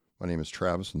My name is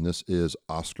Travis, and this is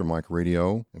Oscar Mike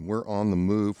Radio, and we're on the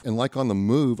move. And like on the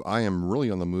move, I am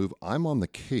really on the move. I'm on the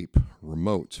Cape,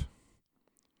 remote,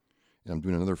 and I'm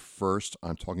doing another first.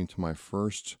 I'm talking to my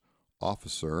first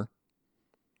officer.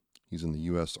 He's in the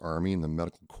U.S. Army in the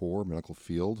medical corps, medical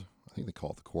field. I think they call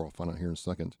it the Corps. I'll find out here in a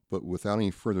second. But without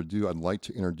any further ado, I'd like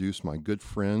to introduce my good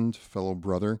friend, fellow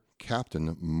brother,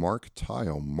 Captain Mark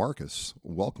Tile. Marcus,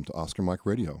 welcome to Oscar Mike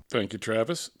Radio. Thank you,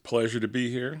 Travis. Pleasure to be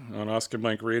here on Oscar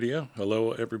Mike Radio.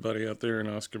 Hello, everybody out there in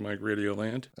Oscar Mike Radio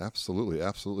land. Absolutely,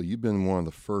 absolutely. You've been one of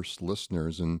the first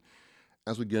listeners, and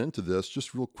as we get into this,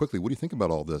 just real quickly, what do you think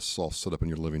about all this all set up in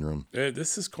your living room?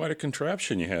 This is quite a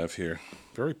contraption you have here.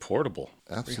 Very portable.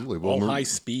 Absolutely. All high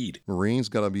speed. Marines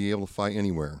got to be able to fight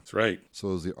anywhere. That's right.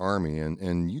 So is the Army.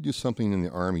 And you do something in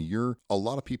the Army. A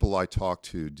lot of people I talk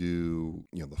to do,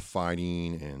 the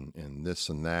fighting and this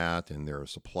and that, and their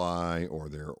supply or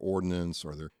their ordnance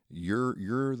or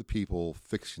you're the people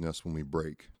fixing us when we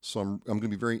break. So I'm going to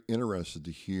be very interested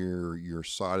to hear your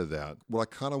side of that. What I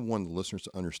kind of want the listeners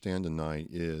to understand tonight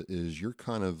is you're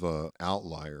kind of an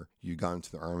outlier. You got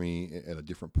into the Army at a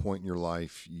different point in your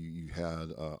life. You had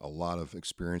a lot of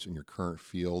experience in your current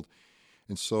field.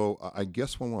 And so I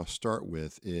guess what I want to start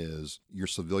with is your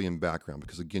civilian background,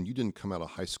 because again, you didn't come out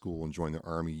of high school and join the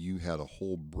Army. You had a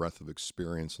whole breadth of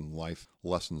experience and life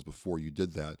lessons before you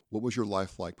did that. What was your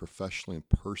life like professionally and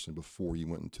personally before you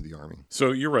went into the Army?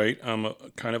 So you're right. I'm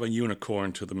kind of a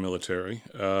unicorn to the military.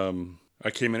 I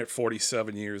came in at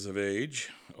 47 years of age,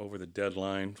 over the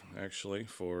deadline, actually,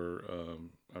 for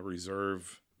a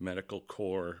reserve medical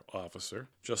corps officer,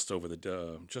 just over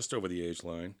the age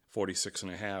line. 46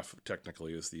 and a half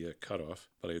technically is the cutoff,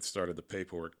 but I had started the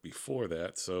paperwork before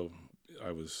that, so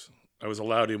I was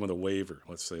allowed in with a waiver,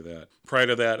 let's say that. Prior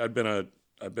to that, I've been a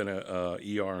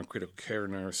ER and critical care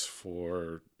nurse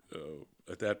for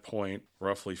at that point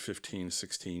roughly 15,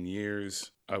 16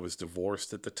 years. I was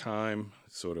divorced at the time,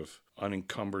 sort of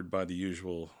unencumbered by the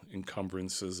usual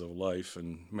encumbrances of life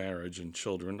and marriage and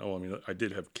children. I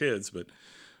did have kids, but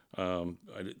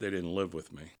they didn't live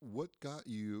with me. What got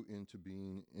you into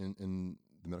being in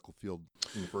the medical field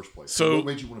in the first place? So, what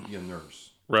made you want to be a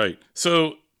nurse? Right.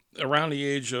 So around the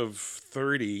age of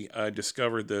 30, I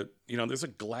discovered that, there's a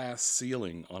glass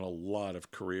ceiling on a lot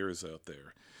of careers out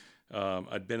there.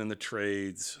 I'd been in the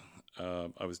trades.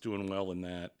 I was doing well in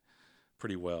that,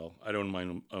 pretty well. I'd owned my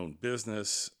own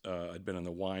business. I'd been in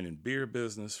the wine and beer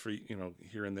business for,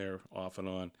 here and there, off and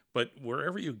on. But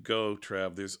wherever you go,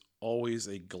 Trav, there's always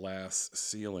a glass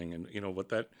ceiling. And,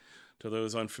 to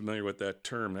those unfamiliar with that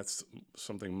term, that's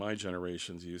something my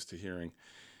generation's used to hearing.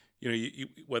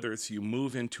 Whether it's you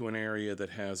move into an area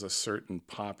that has a certain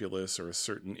populace or a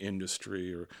certain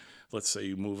industry, or let's say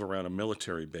you move around a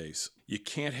military base, you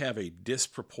can't have a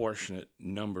disproportionate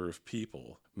number of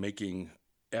people making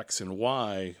X and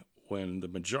Y when the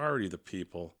majority of the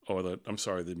people,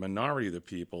 the minority of the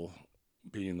people,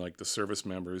 being like the service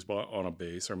members on a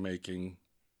base, are making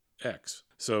X.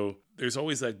 So there's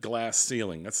always that glass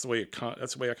ceiling. That's the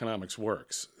way economics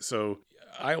works. So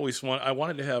I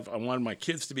wanted my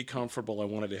kids to be comfortable. I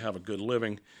wanted to have a good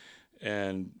living,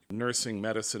 and nursing,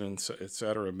 medicine, and et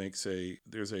cetera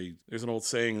there's an old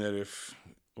saying that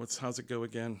how's it go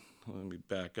again? Let me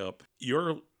back up.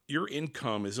 Your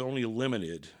income is only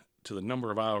limited to the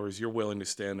number of hours you're willing to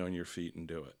stand on your feet and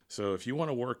do it. So if you want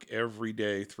to work every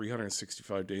day,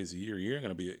 365 days a year, you're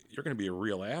going to be a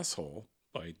real asshole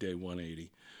by day 180,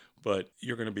 but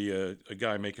you're going to be a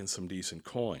guy making some decent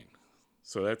coin.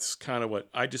 So that's kind of what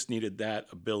I just needed, that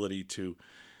ability to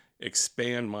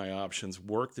expand my options,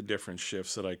 work the different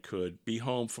shifts that I could, be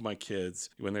home for my kids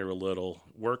when they were little,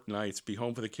 work nights, be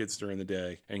home for the kids during the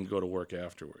day, and go to work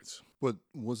afterwards. But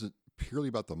was it purely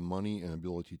about the money and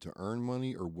ability to earn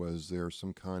money, or was there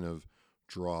some kind of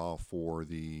draw for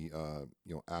the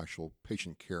actual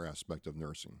patient care aspect of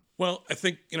nursing? Well, I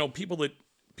think people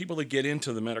that get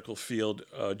into the medical field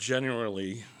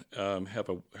generally have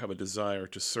a desire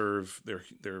to serve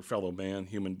their fellow man,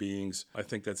 human beings. I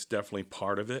think that's definitely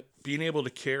part of it. Being able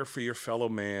to care for your fellow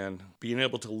man, being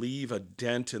able to leave a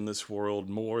dent in this world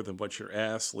more than what your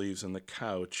ass leaves in the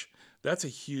couch, that's a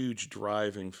huge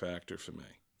driving factor for me.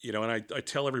 And I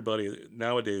tell everybody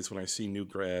nowadays when I see new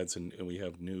grads and we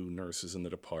have new nurses in the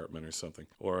department or something,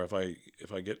 or if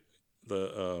I get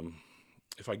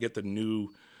the new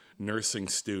nursing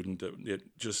student that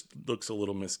just looks a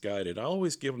little misguided, I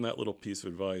always give them that little piece of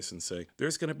advice and say,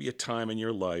 there's going to be a time in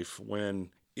your life when,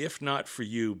 if not for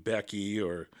you, Becky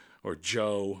or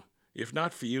Joe, if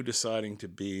not for you deciding to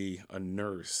be a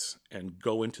nurse and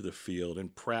go into the field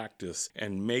and practice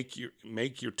and make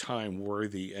your time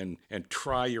worthy and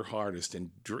try your hardest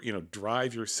and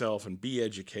drive yourself and be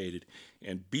educated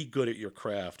and be good at your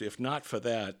craft, if not for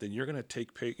that, then you're going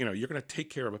to take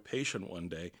care of a patient one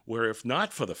day where, if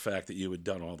not for the fact that you had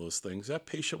done all those things, that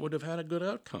patient would have had a good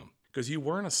outcome. Because you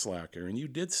weren't a slacker, and you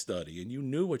did study, and you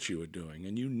knew what you were doing,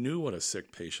 and you knew what a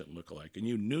sick patient looked like, and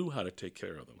you knew how to take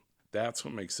care of them. That's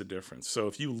what makes the difference. So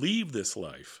if you leave this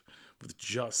life with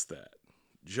just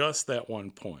that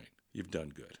one point, you've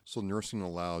done good. So nursing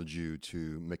allowed you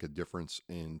to make a difference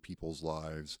in people's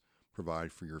lives,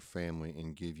 provide for your family,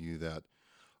 and give you that,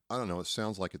 I don't know, it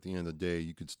sounds like at the end of the day,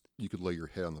 you could lay your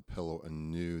head on the pillow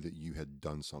and knew that you had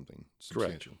done something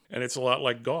substantial. Correct. And it's a lot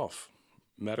like golf.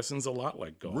 Medicine's a lot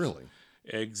like golf. Really?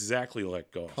 Exactly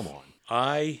like golf. Come on.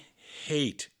 I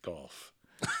hate golf.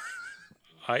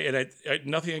 I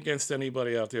nothing against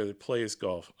anybody out there that plays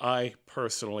golf. I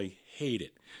personally hate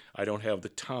it. I don't have the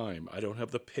time. I don't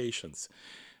have the patience.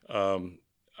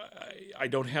 I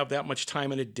don't have that much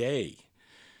time in a day.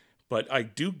 But I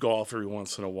do golf every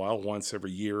once in a while, once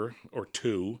every year or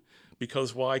two.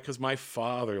 Because why? Because my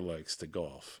father likes to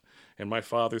golf. And my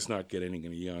father's not getting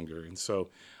any younger. And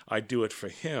so I do it for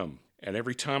him. And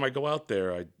every time I go out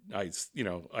there, I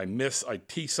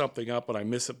tee something up and I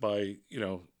miss it by,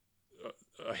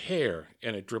 a hair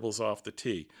and it dribbles off the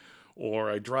tee. Or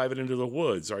I drive it into the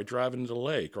woods, or I drive it into the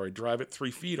lake, or I drive it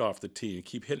 3 feet off the tee and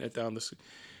keep hitting it down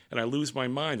and I lose my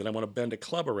mind and I want to bend a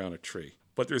club around a tree.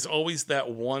 But there's always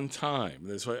that one time,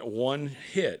 there's one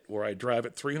hit where I drive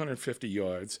it 350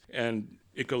 yards and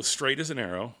it goes straight as an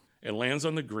arrow and lands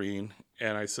on the green,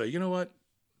 and I say, you know what?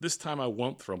 This time I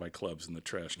won't throw my clubs in the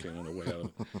trash can on the way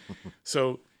out.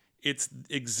 So it's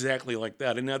exactly like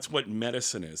that, and that's what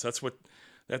medicine is.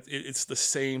 It's the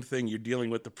same thing. You're dealing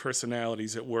with the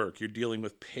personalities at work. You're dealing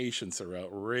with patients that are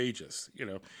outrageous,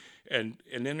 and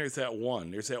then there's that one.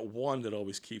 There's that one that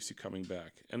always keeps you coming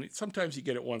back. And sometimes you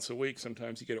get it once a week.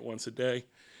 Sometimes you get it once a day.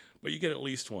 But you get at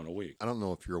least one a week. I don't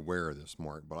know if you're aware of this,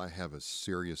 Mark, but I have a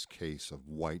serious case of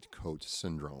white coat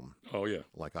syndrome. Oh, yeah.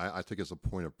 Like I take it as a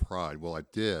point of pride. Well, I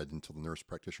did until the nurse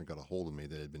practitioner got a hold of me.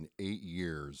 That it had been 8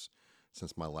 years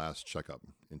since my last checkup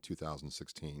in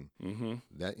 2016. Mm-hmm.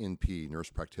 That NP, nurse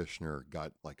practitioner,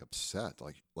 got upset.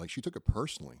 Like she took it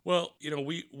personally. Well,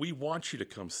 we want you to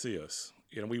come see us.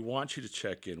 We want you to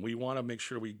check in. We want to make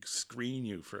sure we screen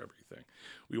you for everything.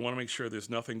 We want to make sure there's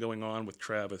nothing going on with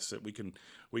Travis that we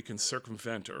can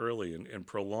circumvent early and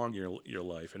prolong your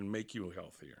life and make you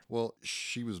healthier. Well,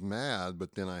 she was mad,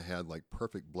 but then I had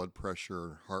perfect blood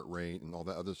pressure, heart rate, and all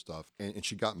that other stuff. And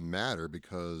she got madder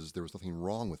because there was nothing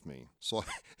wrong with me. So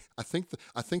I think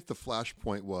the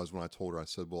flashpoint was when I told her, I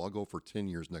said, well, I'll go for 10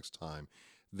 years next time.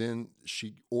 Then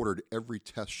she ordered every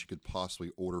test she could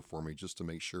possibly order for me just to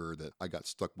make sure that I got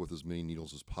stuck with as many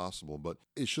needles as possible. But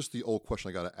it's just the old question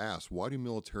I got to ask. Why do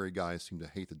military guys seem to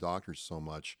hate the doctors so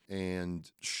much? And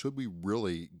should we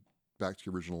really, back to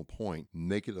the original point,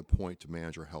 make it a point to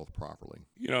manage our health properly?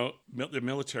 The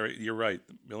military, you're right.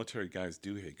 The military guys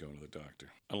do hate going to the doctor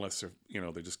unless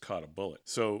they just caught a bullet.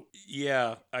 So,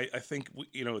 yeah, I think,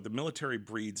 the military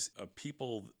breeds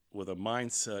people with a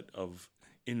mindset of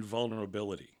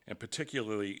invulnerability, and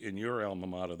particularly in your alma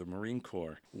mater, the Marine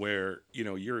Corps, where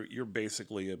you're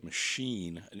basically a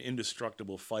machine, an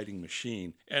indestructible fighting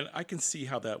machine, and I can see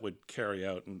how that would carry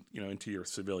out into your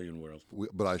civilian world.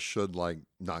 But I should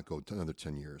not go another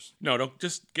 10 years. No, don't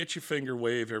just get your finger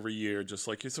waved every year, just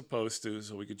like you're supposed to,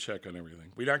 so we can check on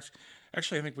everything. We'd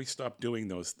actually, I think we stopped doing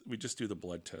those. We just do the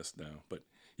blood test now, but.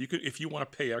 You could, if you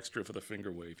want to pay extra for the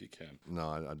finger wave, you can.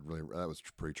 No, that was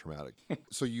pretty traumatic.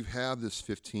 So you have this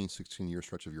 15, 16-year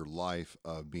stretch of your life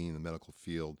of being in the medical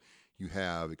field. You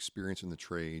have experience in the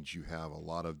trades. You have a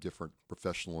lot of different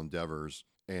professional endeavors.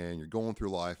 And you're going through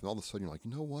life, and all of a sudden you're like,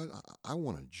 you know what? I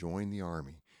want to join the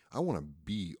Army. I want to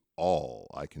be all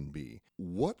I can be.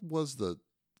 What was the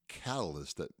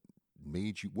catalyst that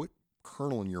made you, what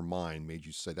kernel in your mind made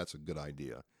you say that's a good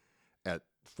idea at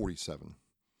 47?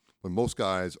 When most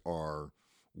guys are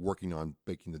working on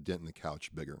making the dent in the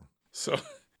couch bigger.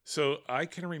 So I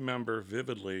can remember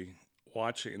vividly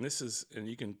watching, and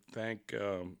you can thank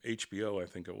HBO, I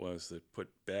think it was, that put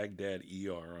Baghdad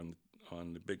ER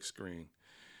on the big screen.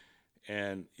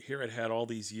 And here it had all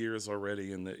these years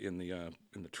already in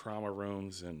the trauma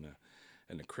rooms and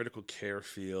the critical care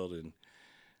field, and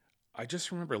I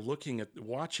just remember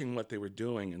watching what they were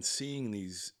doing and seeing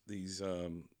these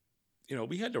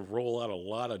we had to roll out a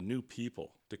lot of new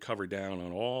people to cover down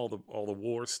on all the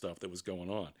war stuff that was going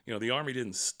on. The Army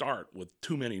didn't start with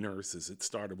too many nurses. It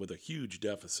started with a huge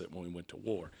deficit when we went to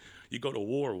war. You go to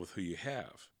war with who you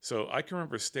have. So I can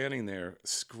remember standing there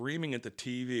screaming at the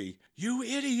TV, "You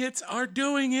idiots are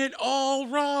doing it all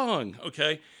wrong,"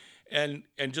 okay? And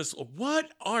just,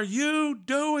 "What are you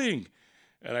doing?"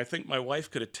 And I think my wife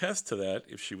could attest to that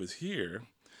if she was here.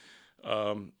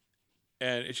 And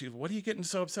she, "What are you getting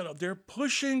so upset about? They're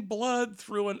pushing blood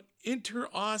through an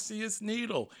interosseous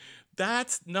needle.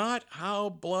 That's not how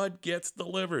blood gets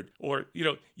delivered." Or,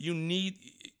 you need,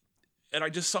 and I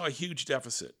just saw a huge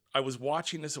deficit. I was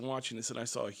watching this, and I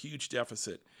saw a huge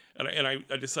deficit. And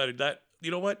I decided that,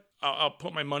 you know what? I'll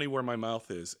put my money where my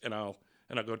mouth is, and I'll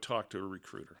go talk to a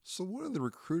recruiter. So what did the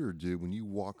recruiter do when you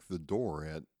walk the door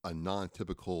at a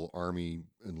non-typical Army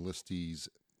enlistee's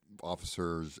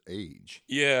officer's age?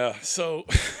 Yeah, so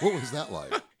What was that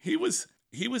like? he was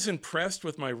impressed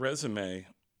with my resume,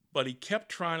 but he kept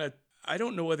trying to, I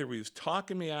don't know whether he was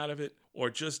talking me out of it or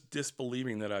just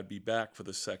disbelieving that I'd be back for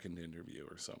the second interview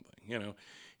or something.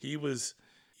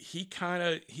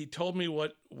 He told me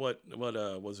what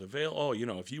was available. Oh,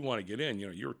 if you want to get in,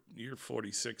 you're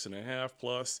 46 and a half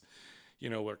plus,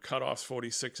 where cutoff's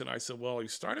 46. And I said, "Well, you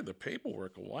started the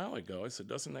paperwork a while ago." I said,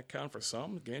 "Doesn't that count for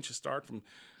some? Can't you start from,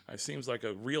 it seems like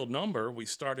a real number. We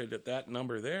started at that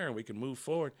number there and we can move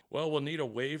forward." "Well, we'll need a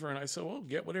waiver." And I said, "Well,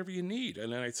 get whatever you need."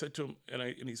 And then I said to him, and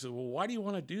he said, "Well, why do you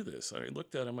want to do this?" And I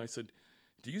looked at him, I said,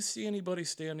 "Do you see anybody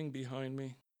standing behind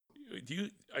me?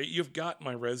 You've got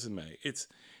my resume.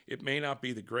 It may not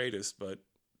be the greatest, but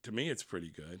to me, it's pretty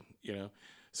good,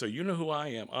 So you know who I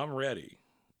am. I'm ready.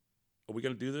 Are we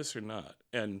going to do this or not?"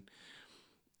 And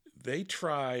they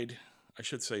tried, I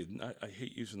should say, I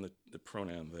hate using the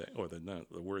pronoun they, or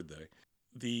the word they.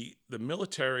 The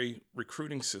military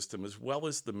recruiting system, as well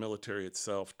as the military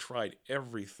itself, tried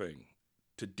everything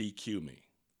to DQ me.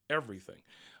 Everything.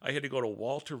 I had to go to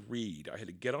Walter Reed. I had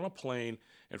to get on a plane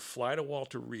and fly to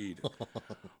Walter Reed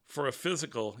for a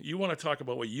physical. You want to talk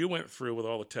about what you went through with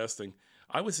all the testing.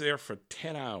 I was there for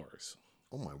 10 hours.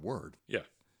 Oh, my word. Yeah,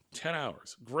 10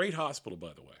 hours. Great hospital,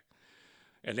 by the way.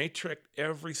 And they checked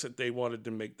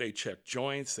they checked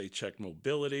joints, they checked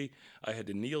mobility. I had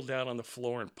to kneel down on the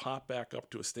floor and pop back up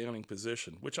to a standing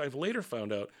position, which I've later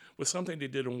found out was something they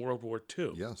did in World War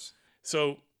II. Yes.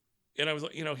 So, and I was,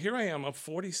 here I am, I'm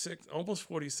 46, almost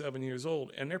 47 years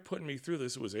old, and they're putting me through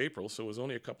this. It was April, so it was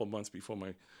only a couple months before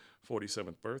my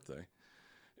 47th birthday.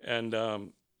 And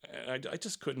I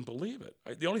just couldn't believe it.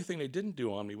 The only thing they didn't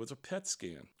do on me was a PET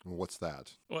scan. What's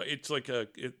that? Well, it's like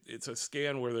it's a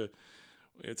scan where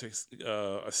it's a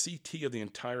CT of the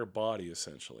entire body,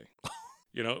 essentially.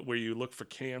 Where you look for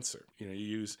cancer. You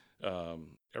use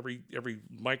every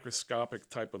microscopic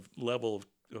type of level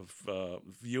of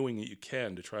viewing that you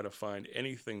can to try to find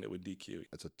anything that would DQ you.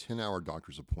 It's a 10-hour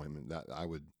doctor's appointment that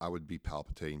I would be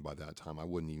palpitating by that time. I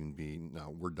wouldn't even be,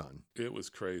 no, we're done. It was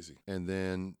crazy. And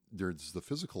then there's the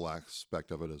physical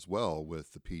aspect of it as well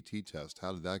with the PT test.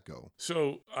 How did that go?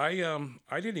 So I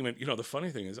didn't even, the funny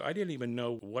thing is I didn't even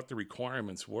know what the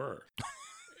requirements were.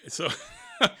 So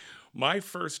my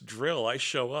first drill, I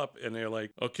show up and they're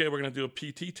like, "Okay, we're going to do a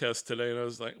PT test today." And I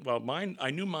was like, well,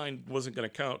 I knew mine wasn't going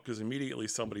to count because immediately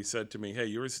somebody said to me, "Hey,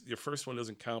 your first one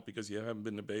doesn't count because you haven't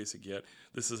been to basic yet.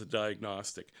 This is a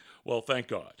diagnostic." Well, thank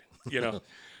God.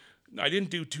 I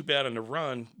didn't do too bad on the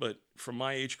run, but for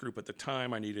my age group at the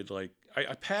time, I needed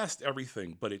I passed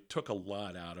everything, but it took a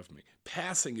lot out of me.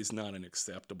 Passing is not an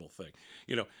acceptable thing.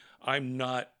 I'm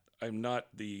not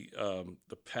the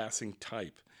passing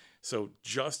type. So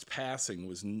just passing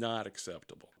was not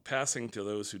acceptable. Passing, to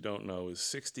those who don't know, is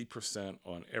 60%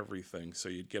 on everything, so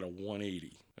you'd get a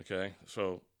 180, okay?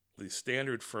 So the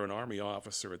standard for an Army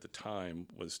officer at the time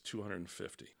was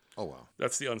 250. Oh, wow.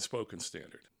 That's the unspoken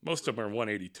standard. Most of them are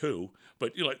 182,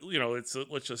 but it's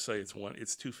let's just say it's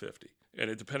 250.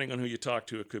 And depending on who you talk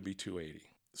to, it could be 280.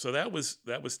 So that was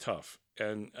tough.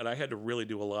 And I had to really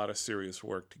do a lot of serious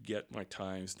work to get my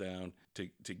times down,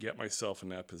 to get myself in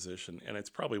that position. And it's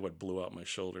probably what blew out my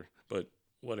shoulder, but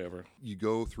whatever. You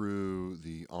go through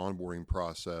the onboarding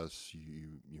process,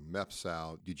 you MEPS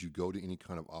out. Did you go to any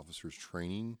kind of officers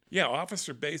training? Yeah,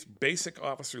 basic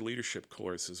officer leadership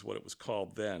course is what it was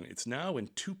called then. It's now in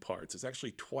 2 parts. It's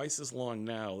actually twice as long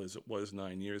now as it was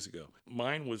 9 years ago.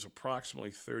 Mine was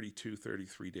approximately 32,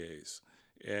 33 days.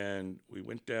 And we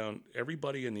went down,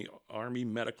 everybody in the Army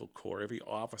Medical Corps, every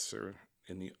officer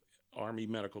in the Army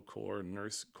Medical Corps and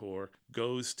Nurse Corps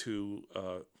goes to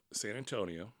San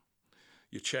Antonio.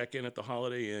 You check in at the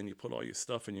Holiday Inn, you put all your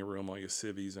stuff in your room, all your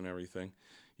civvies and everything.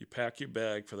 You pack your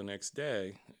bag for the next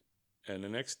day, And the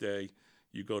next day,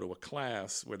 you go to a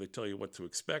class where they tell you what to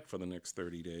expect for the next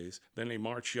 30 days. Then they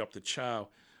march you up to chow.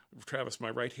 Travis, my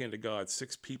right hand to God,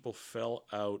 6 people fell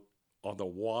out on the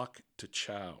walk to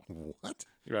chow. What?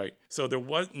 Right. So there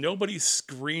was nobody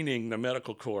screening the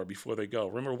medical corps before they go.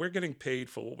 Remember, we're getting paid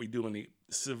for what we do in the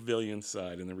civilian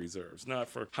side in the reserves, not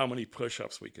for how many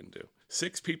push-ups we can do.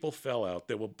 6 people fell out.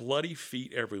 There were bloody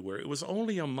feet everywhere. It was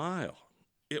only a mile.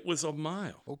 It was a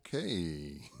mile.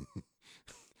 Okay.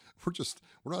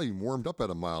 We're not even warmed up at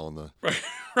a mile in the...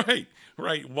 Right.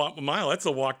 A mile, that's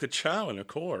a walk to chow in a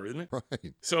corps, isn't it?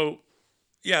 Right. So,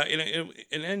 yeah,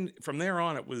 and then from there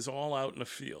on, it was all out in the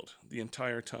field the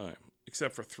entire time,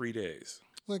 except for 3 days.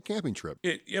 Like a camping trip.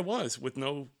 It was with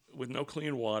no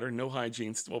clean water, no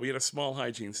hygiene. Well, we had a small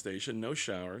hygiene station, no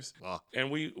showers, and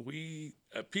we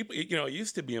people. It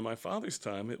used to be in my father's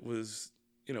time. It was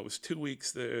 2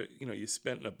 weeks that you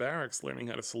spent in a barracks learning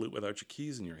how to salute without your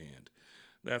keys in your hand.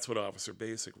 That's what Officer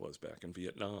Basic was back in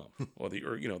Vietnam, or the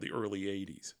early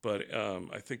 '80s. But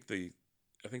I think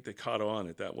they caught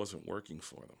on that wasn't working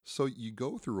for them. So you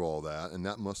go through all that, and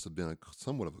that must have been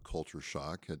somewhat of a culture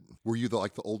shock. Were you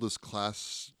the oldest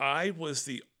class? At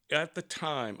the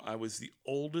time, I was the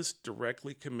oldest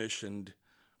directly commissioned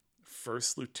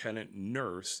first lieutenant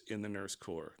nurse in the nurse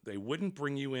corps. They wouldn't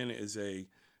bring you in as a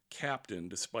captain,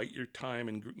 despite your time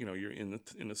and you're in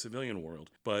the civilian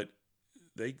world, but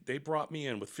they brought me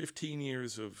in with 15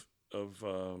 years of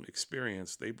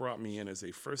experience. They brought me in as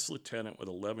a first lieutenant with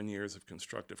 11 years of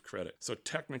constructive credit. So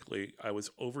technically, I was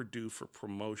overdue for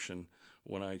promotion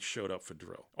when I showed up for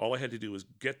drill. All I had to do was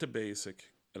get to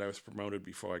basic, and I was promoted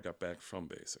before I got back from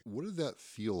basic. What did that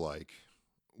feel like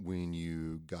when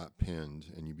you got pinned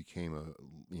and you became a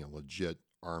legit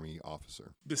Army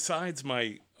officer? Besides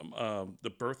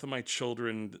the birth of my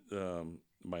children, the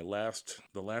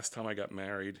last time I got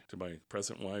married to my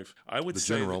present wife, I would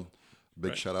say the general.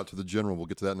 Big shout out to the general. We'll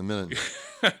get to that in a minute.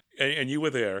 and you were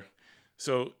there,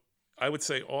 so I would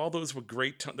say all those were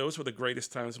great. Those were the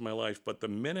greatest times of my life. But the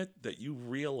minute that you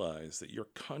realize that your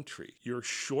country, your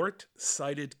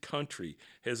short-sighted country,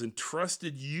 has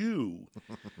entrusted you,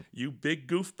 you big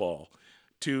goofball,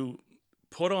 to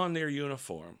put on their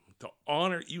uniform, to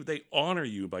honor you, they honor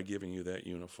you by giving you that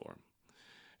uniform.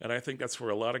 And I think that's where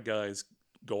a lot of guys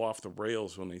go off the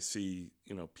rails when they see,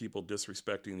 people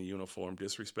disrespecting the uniform,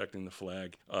 disrespecting the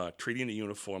flag, treating the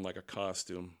uniform like a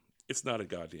costume. It's not a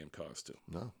goddamn costume.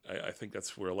 No. I think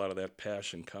that's where a lot of that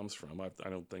passion comes from. I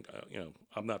don't think,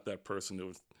 I'm not that person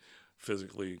to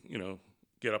physically,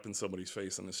 get up in somebody's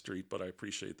face on the street, but I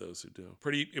appreciate those who do.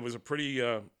 It was a pretty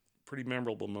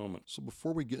memorable moment. So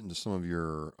before we get into some of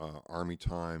your Army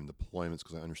time deployments,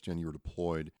 because I understand you were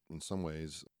deployed in some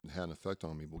ways, it had an effect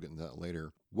on me. We'll get into that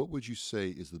later. What would you say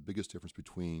is the biggest difference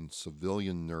between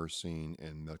civilian nursing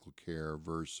and medical care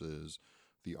versus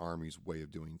the Army's way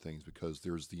of doing things? Because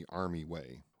there's the Army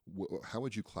way. How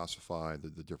would you classify the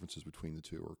differences between the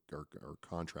two, or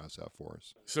contrast that for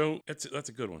us? So that's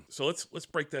a good one. So let's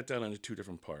break that down into 2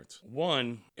 different parts.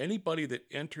 One, anybody that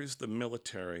enters the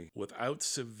military without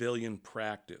civilian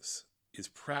practice is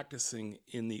practicing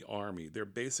in the Army. They're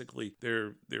basically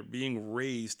they're being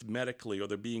raised medically, or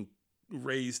they're being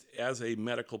raised as a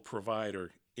medical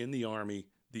provider in the Army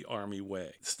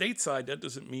way. Stateside, that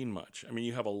doesn't mean much. I mean,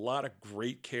 you have a lot of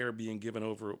great care being given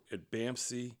over at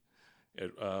BAMC,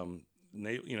 at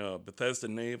Bethesda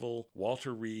Naval,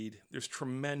 Walter Reed. There's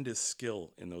tremendous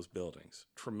skill in those buildings,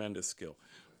 tremendous skill.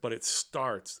 But it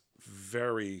starts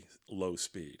very low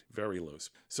speed.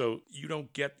 So you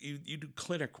don't you do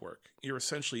clinic work. You're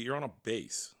on a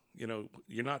base.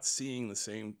 You're not seeing the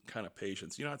same kind of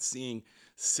patients. You're not seeing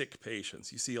sick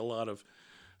patients. You see a lot of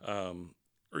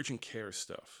urgent care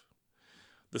stuff.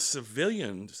 The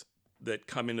civilians that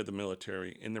come into the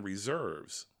military in the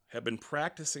reserves have been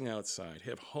practicing outside,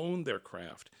 have honed their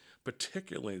craft,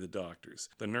 particularly the doctors,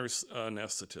 the nurse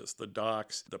anesthetists, the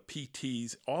docs, the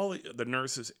PTs, all the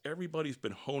nurses. Everybody's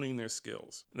been honing their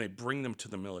skills, and they bring them to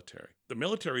the military. The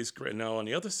military is great. Now, on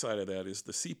the other side of that is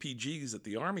the CPGs that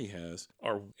the Army has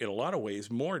are, in a lot of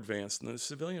ways, more advanced than the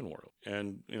civilian world.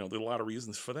 And, there are a lot of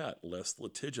reasons for that. Less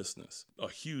litigiousness, a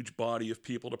huge body of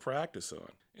people to practice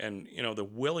on, and,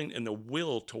 the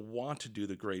will to want to do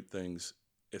the great things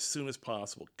as soon as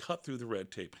possible, cut through the red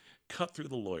tape, cut through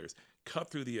the lawyers, cut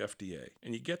through the FDA,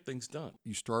 and you get things done.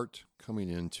 You start coming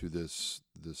into this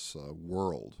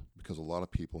world, because a lot of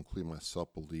people, including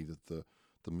myself, believe that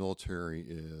the military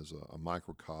is a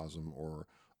microcosm or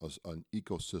an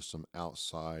ecosystem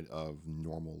outside of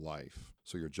normal life.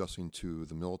 So you're adjusting to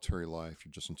the military life, you're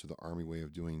adjusting to the Army way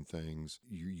of doing things.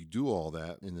 You do all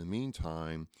that. In the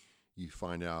meantime, you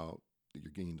find out that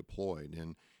you're getting deployed.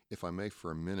 And if I may,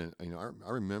 for a minute,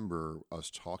 I remember us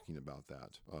talking about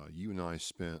that. You and I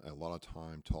spent a lot of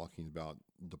time talking about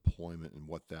deployment and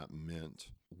what that meant,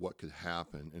 what could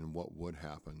happen and what would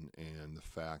happen, and the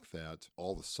fact that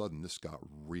all of a sudden this got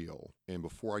real. And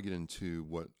before I get into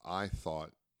what I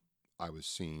thought I was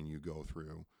seeing you go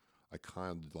through, I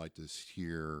kind of like to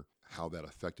hear how that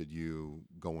affected you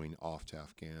going off to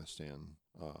Afghanistan,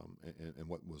 and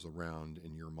what was around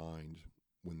in your mind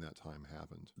when that time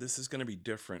happened. This is going to be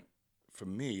different for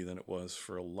me than it was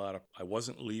for a lot of. I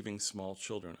wasn't leaving small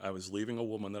children. I was leaving a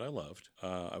woman that I loved.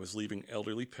 I was leaving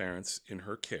elderly parents in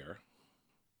her care,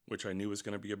 which I knew was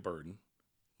going to be a burden.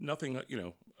 Nothing, I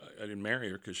didn't marry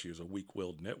her because she was a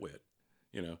weak-willed nitwit.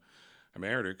 I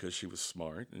married her because she was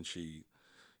smart and she,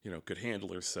 could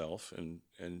handle herself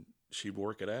and she'd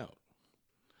work it out.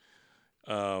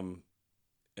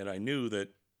 And I knew that,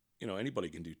 anybody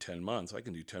can do 10 months. I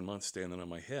can do 10 months standing on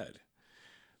my head.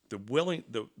 The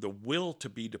will to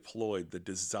be deployed, the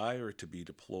desire to be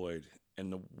deployed,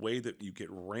 and the way that you get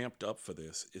ramped up for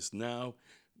this is now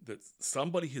that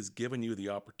somebody has given you the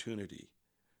opportunity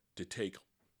to take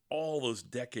all those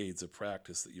decades of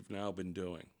practice that you've now been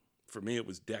doing. For me, it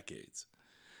was decades,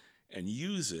 and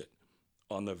use it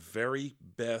on the very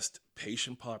best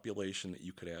patient population that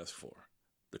you could ask for.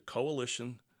 The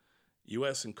coalition,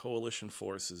 U.S. and coalition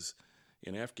forces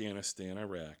in Afghanistan,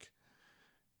 Iraq.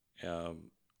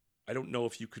 I don't know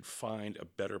if you could find a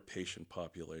better patient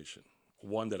population,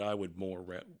 one that I would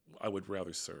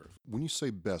rather serve. When you say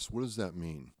best, what does that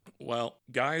mean? Well,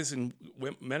 guys and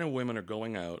men and women are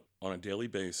going out on a daily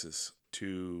basis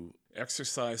to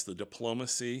exercise the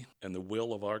diplomacy and the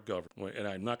will of our government. And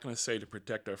I'm not going to say to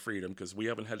protect our freedom, because we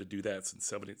haven't had to do that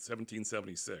since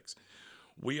 1776.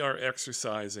 We are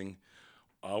exercising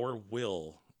our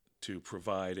will to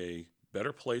provide a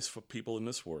better place for people in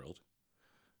this world,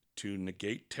 to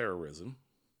negate terrorism,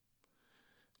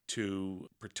 to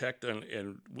protect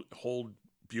and hold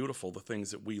beautiful the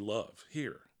things that we love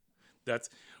here.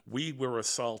 We were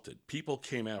assaulted. People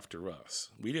came after us.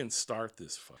 We didn't start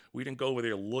this fight. We didn't go over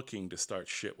there looking to start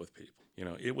shit with people.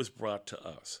 It was brought to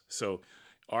us. So,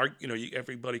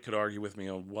 everybody could argue with me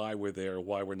on why we're there,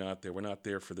 why we're not there. We're not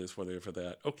there for this, we're there for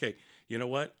that. Okay, you know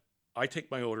what? I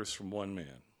take my orders from one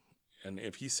man. And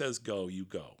if he says go, you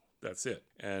go. That's it.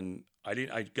 And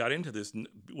I got into this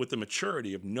with the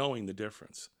maturity of knowing the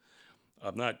difference.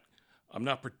 I'm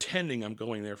not pretending I'm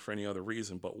going there for any other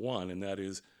reason but one, and that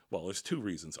is, there's two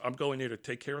reasons. I'm going there to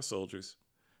take care of soldiers,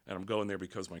 and I'm going there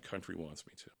because my country wants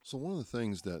me to. So one of the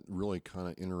things that really kind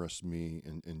of interests me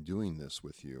in doing this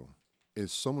with you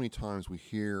is so many times we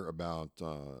hear about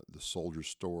the soldier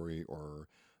story or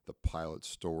the pilot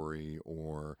story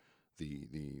or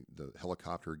the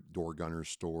helicopter door gunner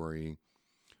story,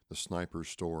 the sniper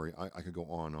story. I could go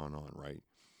on, right?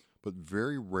 But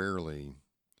very rarely,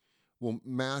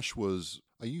 MASH was,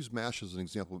 I use MASH as an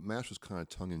example, but MASH was kind of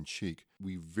tongue-in-cheek.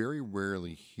 We very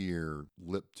rarely hear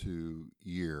lip to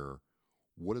ear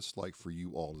what it's like for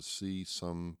you all to see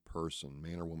some person,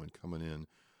 man or woman, coming in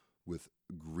with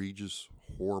egregious,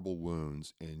 horrible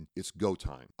wounds, and it's go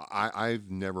time. I've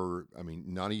never,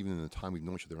 not even in the time we've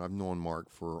known each other, and I've known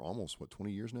Mark for almost,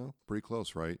 20 years now? Pretty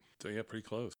close, right? So, yeah, pretty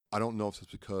close. I don't know if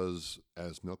it's because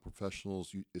as medical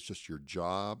professionals, it's just your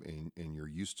job and you're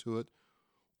used to it,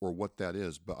 or what that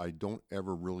is, but I don't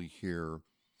ever really hear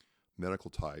medical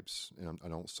types, and I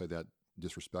don't say that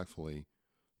disrespectfully,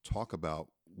 talk about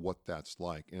what that's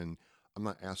like. And I'm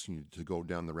not asking you to go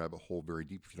down the rabbit hole very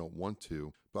deep if you don't want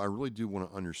to, but I really do want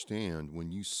to understand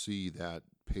when you see that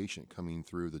patient coming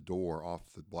through the door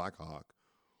off the Black Hawk,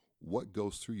 what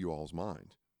goes through you all's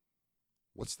mind?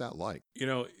 What's that like?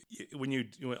 When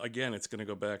again, it's going to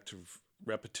go back to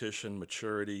repetition,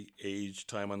 maturity, age,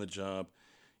 time on the job.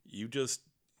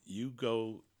 You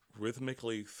go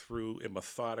rhythmically through and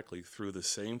methodically through the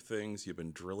same things you've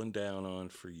been drilling down on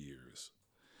for years.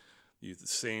 The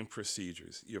same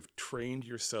procedures. You've trained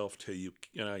yourself till you.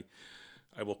 I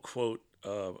will quote.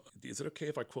 Is it okay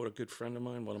if I quote a good friend of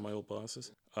mine, one of my old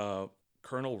bosses,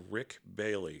 Colonel Rick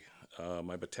Bailey,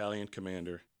 my battalion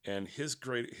commander, and his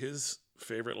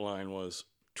favorite line was,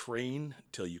 "Train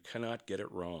till you cannot get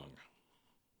it wrong."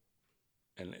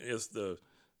 And as the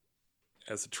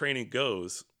training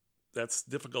goes, that's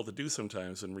difficult to do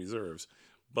sometimes in reserves,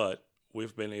 but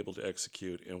we've been able to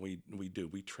execute, and we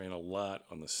train a lot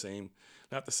on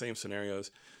not the same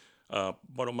scenarios.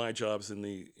 One of my jobs in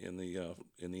the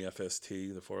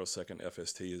FST, the 402nd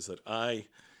FST, is that I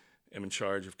am in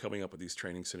charge of coming up with these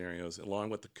training scenarios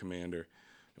along with the commander,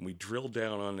 and we drill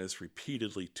down on this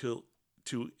repeatedly to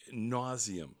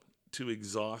nauseum, to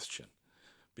exhaustion,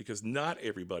 because not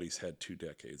everybody's had 2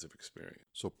 decades of experience.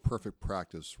 So perfect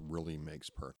practice really makes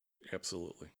perfect.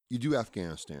 Absolutely. You do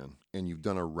Afghanistan and you've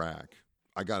done Iraq.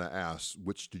 I got to ask,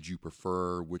 which did you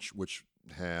prefer? Which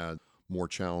had more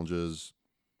challenges?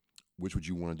 Which would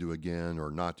you want to do again or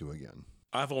not do again?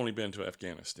 I've only been to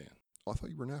Afghanistan. Oh, I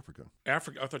thought you were in Africa.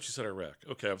 Africa. I thought you said Iraq.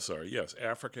 Okay, I'm sorry. Yes,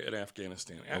 Africa and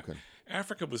Afghanistan. Okay.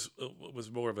 Africa was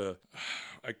more of a.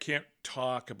 I can't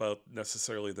talk about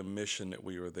necessarily the mission that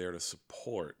we were there to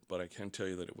support, but I can tell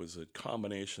you that it was a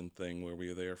combination thing where we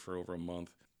were there for over a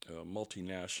month, a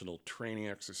multinational training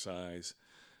exercise,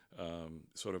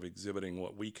 sort of exhibiting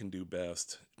what we can do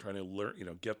best, trying to learn,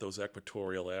 get those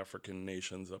equatorial African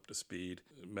nations up to speed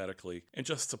medically, and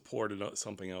just supported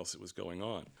something else that was going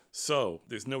on. So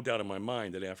there's no doubt in my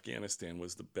mind that Afghanistan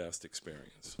was the best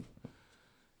experience.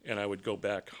 And I would go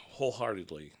back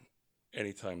wholeheartedly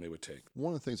anytime they would take.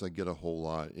 One of the things I get a whole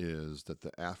lot is that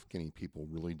the Afghani people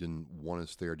really didn't want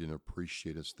us there, didn't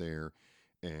appreciate us there,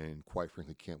 and quite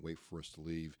frankly can't wait for us to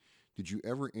leave. Did you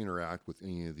ever interact with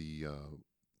any of the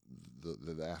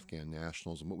Afghan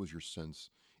nationals, and what was your sense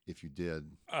if you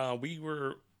did? We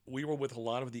were with a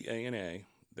lot of the ANA.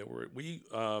 The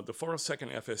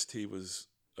 402nd FST was.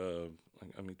 I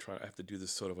have to do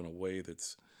this sort of in a way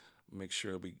that's make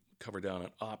sure we cover down an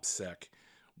OPSEC.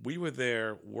 We were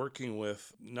there working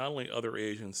with not only other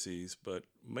agencies, but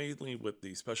mainly with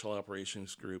the special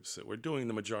operations groups that were doing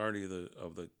the majority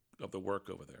of the work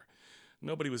over there.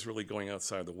 Nobody was really going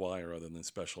outside the wire other than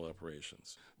special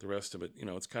operations. The rest of it,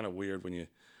 it's kind of weird when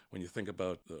you think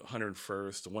about the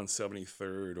 101st, the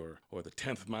 173rd, or the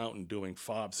 10th Mountain doing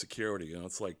FOB security.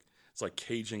 It's like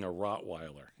caging a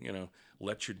Rottweiler.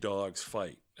 Let your dogs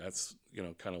fight. That's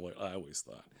kind of what I always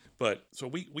thought. But so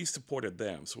we supported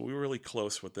them. So we were really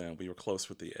close with them. We were close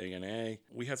with the ANA.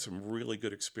 We had some really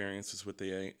good experiences with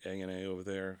the ANA over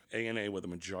there. ANA were the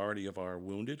majority of our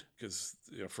wounded because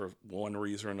for one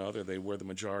reason or another, they were the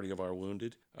majority of our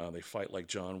wounded. They fight like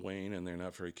John Wayne, and they're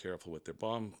not very careful with their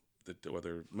or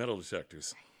their metal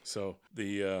detectors. So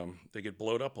they get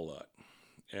blowed up a lot.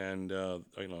 And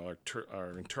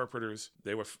our interpreters,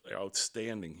 they were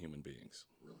outstanding human beings.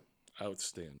 Really?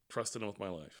 Outstanding. Trusted them with my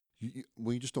life.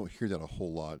 You just don't hear that a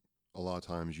whole lot. A lot of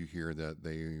times you hear that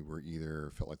they were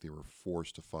either felt like they were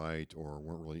forced to fight or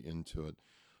weren't really into it.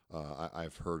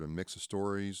 I've heard a mix of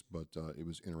stories, but it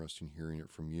was interesting hearing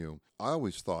it from you. I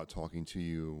always thought talking to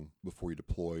you before you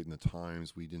deployed and the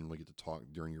times we didn't really get to talk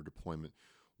during your deployment,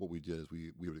 what we did is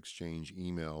we would exchange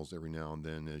emails every now and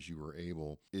then as you were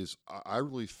able. I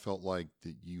really felt like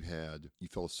that you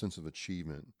felt a sense of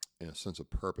achievement and a sense of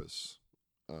purpose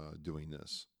doing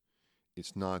this.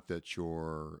 It's not that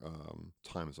your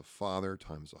time as a father,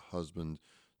 time as a husband,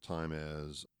 time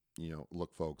as,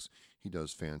 look, folks, he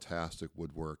does fantastic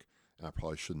woodwork. And I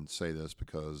probably shouldn't say this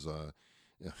because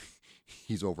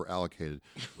he's over allocated,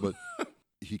 but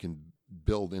he can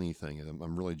build anything. And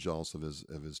I'm really jealous of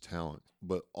his talent.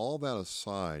 But all that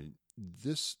aside,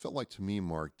 this felt like to me,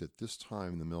 Mark, that this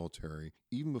time in the military,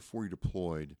 even before you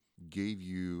deployed, gave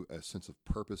you a sense of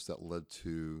purpose that led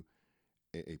to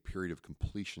a period of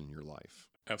completion in your life.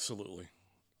 Absolutely.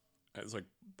 It's like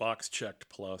box checked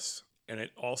plus. And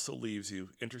it also leaves you,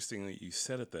 interesting that you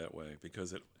said it that way,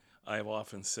 because I have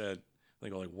often said,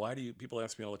 people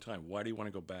ask me all the time, why do you want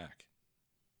to go back?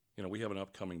 We have an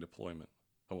upcoming deployment.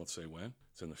 I won't say when,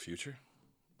 it's in the future.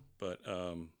 But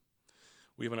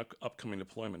we have an upcoming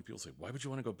deployment. People say, why would you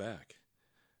want to go back?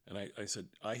 And I said,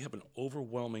 I have an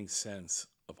overwhelming sense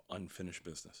of unfinished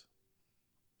business.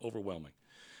 Overwhelming.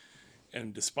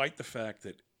 And despite the fact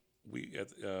that we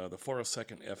at the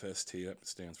 402nd FST, that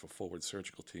stands for Forward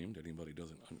Surgical Team, that anybody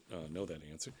doesn't know that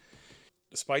answer,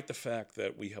 despite the fact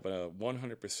that we have a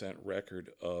 100% record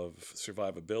of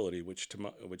survivability, which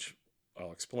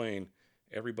I'll explain,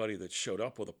 everybody that showed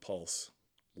up with a pulse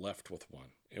left with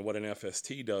one. And what an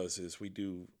FST does is we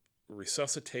do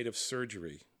resuscitative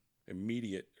surgery,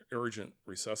 immediate, urgent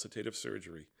resuscitative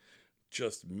surgery,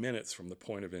 just minutes from the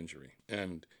point of injury.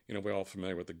 And, we're all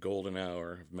familiar with the golden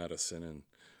hour of medicine and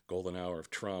golden hour of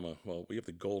trauma. Well, we have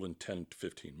the golden 10 to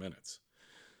 15 minutes.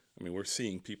 We're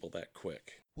seeing people that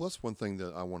quick. Well, that's one thing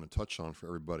that I want to touch on for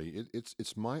everybody.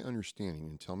 It's my understanding,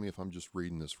 and tell me if I'm just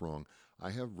reading this wrong.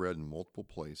 I have read in multiple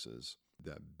places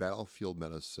that battlefield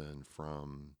medicine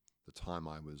from the time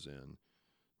I was in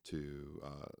to,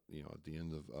 at the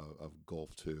end of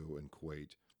Gulf II and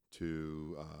Kuwait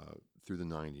to through the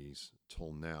 90s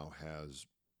till now has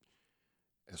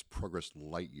progressed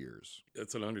light years.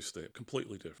 It's an understatement,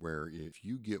 completely different. Where if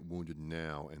you get wounded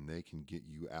now and they can get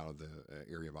you out of the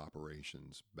area of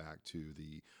operations back to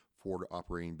the forward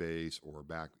operating base or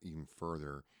back even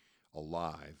further,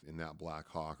 alive in that Black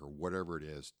Hawk or whatever it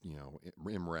is,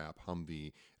 MRAP, Humvee,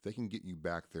 if they can get you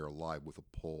back there alive with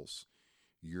a pulse,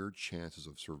 your chances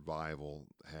of survival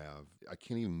I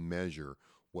can't even measure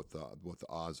what the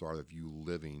odds are of you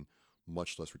living,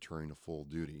 much less returning to full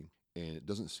duty. And it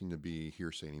doesn't seem to be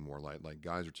hearsay anymore. Like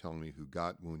guys are telling me who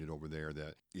got wounded over there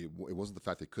that it wasn't the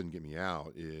fact they couldn't get me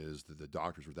out, is that the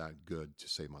doctors were that good to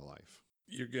save my life.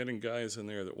 You're getting guys in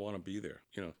there that want to be there.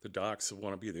 The docs that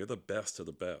want to be there. They're the best of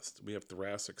the best. We have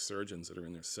thoracic surgeons that are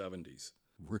in their 70s.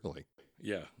 Really?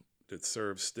 Yeah, that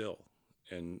serve still.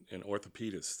 And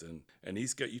orthopedists. And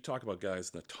you talk about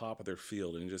guys in the top of their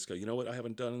field, and you just go, you know what I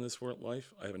haven't done in this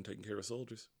life? I haven't taken care of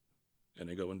soldiers. And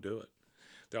they go and do it.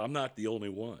 I'm not the only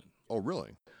one. Oh,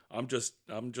 really? I'm just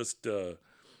Captain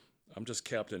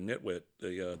Nitwit,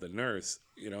 the nurse.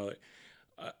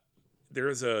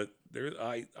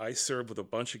 I serve with a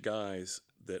bunch of guys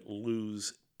that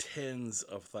lose tens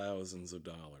of thousands of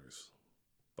dollars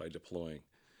by deploying.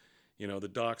 The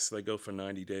docs, they go for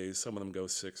 90 days. Some of them go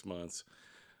 6 months.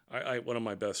 One of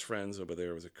my best friends over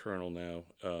there was a colonel now.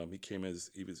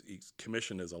 He's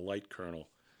commissioned as a light colonel,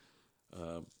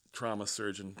 trauma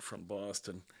surgeon from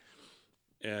Boston.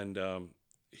 And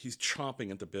he's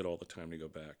chomping at the bit all the time to go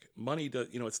back. Money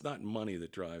it's not money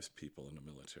that drives people in the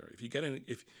military.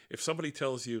 If somebody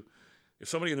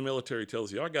in the military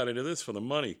tells you, I got into this for the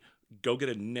money, go get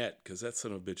a net, because that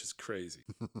son of a bitch is crazy.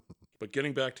 But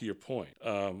getting back to your point,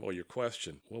 or your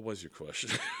question, what was your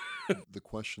question? The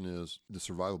question is, the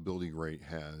survivability rate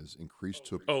has increased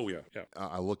to... Oh, yeah.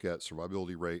 I look at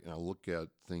survivability rate, and I look at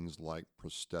things like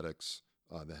prosthetics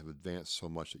that have advanced so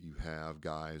much that you have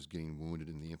guys getting wounded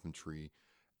in the infantry,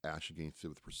 actually getting fit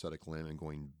with prosthetic limb and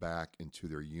going back into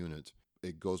their unit.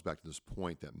 It goes back to this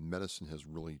point that medicine has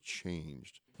really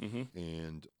changed. Mm-hmm.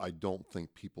 And I don't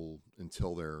think people,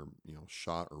 until they're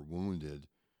shot or wounded,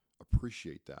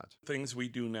 appreciate that. Things we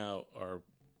do now are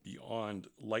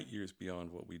light years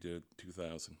beyond what we did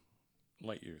 2000.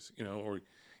 Light years, or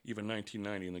even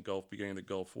 1990 in the beginning of the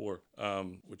Gulf War,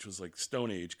 which was like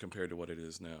Stone Age compared to what it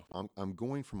is now. I'm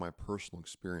going from my personal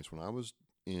experience. When I was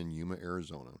in Yuma,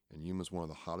 Arizona, and Yuma is one of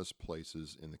the hottest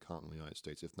places in the continental United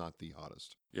States, if not the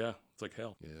hottest. Yeah, it's like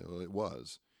hell. Yeah, well, it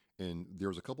was. And there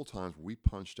was a couple times where we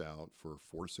punched out for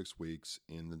 4 to 6 weeks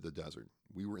in the desert.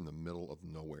 We were in the middle of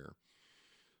nowhere.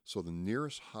 So the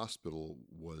nearest hospital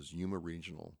was Yuma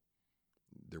Regional.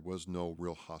 There was no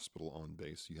real hospital on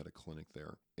base. You had a clinic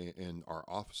there. And our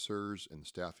officers and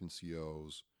staff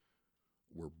NCOs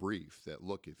were briefed that,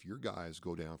 look, if your guys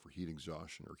go down for heat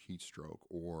exhaustion or heat stroke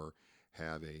or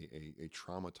have a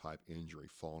trauma type injury,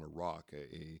 fall on a rock,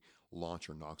 a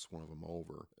launcher knocks one of them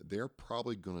over, they're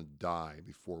probably going to die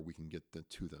before we can get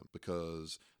to them,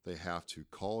 because they have to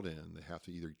call it in. They have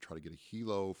to either try to get a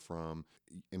helo from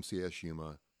MCS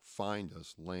Yuma, find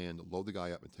us, land, load the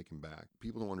guy up, and take him back.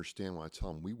 People don't understand when I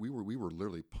tell them we were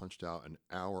literally punched out an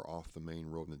hour off the main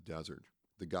road in the desert.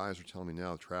 The guys are telling me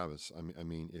now, Travis, I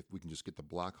mean, if we can just get the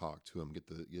Black Hawk to them, get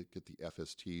the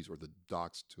FSTs or the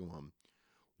docs to them,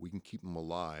 we can keep them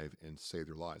alive and save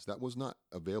their lives. That was not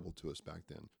available to us back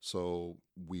then. So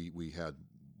we had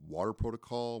water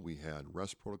protocol, we had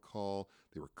rest protocol.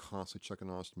 They were constantly checking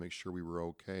on us to make sure we were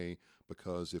okay,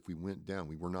 because if we went down,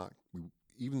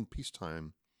 even in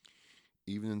peacetime,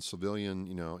 even in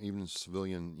civilian,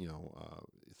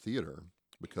 theater,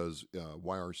 because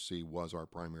YRC was our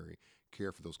primary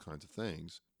care for those kinds of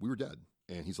things, we were dead.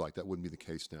 And he's like, that wouldn't be the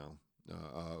case now.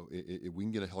 If we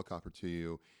can get a helicopter to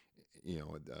you,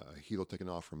 a helo taking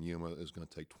off from Yuma is going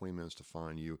to take 20 minutes to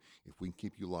find you. If we can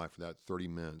keep you alive for that 30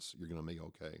 minutes, you're going to make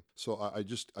okay. So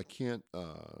I can't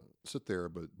sit there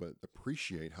but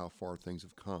appreciate how far things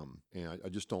have come. And I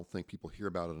just don't think people hear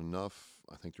about it enough.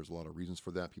 I think there's a lot of reasons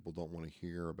for that. People don't want to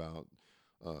hear about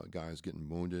guys getting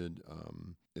wounded.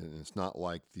 And it's not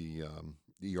like the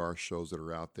ER shows that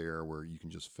are out there where you can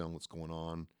just film what's going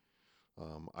on.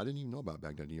 I didn't even know about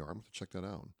Baghdad ER. I'm going to check that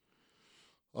out.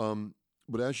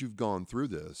 But as you've gone through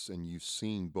this and you've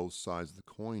seen both sides of the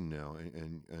coin now,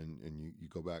 and you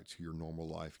go back to your normal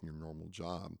life and your normal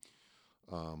job,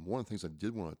 one of the things I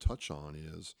did want to touch on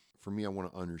is, for me, I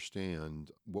want to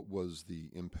understand what was the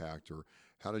impact, or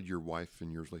how did your wife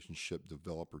and your relationship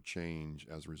develop or change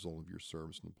as a result of your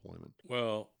service and deployment?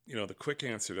 Well, the quick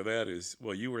answer to that is,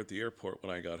 you were at the airport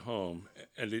when I got home,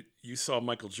 and you saw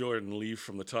Michael Jordan leave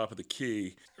from the top of the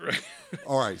key. Right?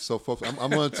 All right, so folks,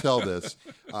 I'm going to tell this.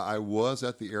 I was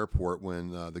at the airport when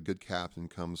the good captain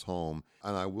comes home,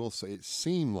 and I will say it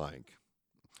seemed like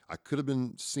I could have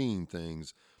been seeing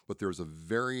things, but there was a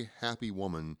very happy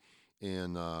woman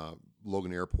in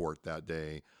Logan Airport that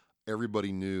day.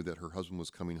 Everybody knew that her husband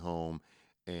was coming home,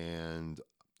 and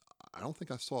I don't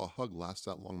think I saw a hug last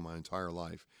that long in my entire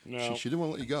life. No. She didn't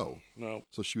want to let you go. No.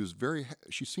 So she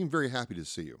seemed very happy to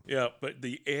see you. Yeah, but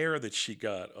the air that she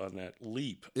got on that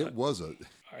leap, It was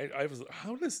I was,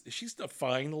 how does, she's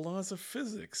defying the laws of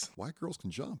physics. white girls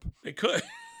can jump. They could.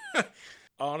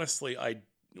 Honestly,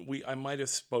 I might have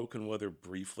spoken with her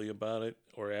briefly about it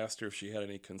or asked her if she had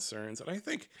any concerns. And I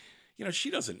think,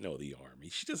 she doesn't know the Army.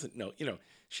 She doesn't know,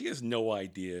 she has no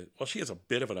idea. Well, she has a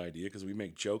bit of an idea because we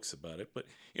make jokes about it. But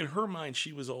in her mind,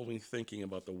 she was only thinking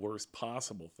about the worst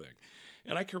possible thing.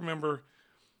 And I can remember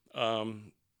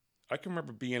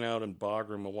being out in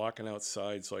Bagram and walking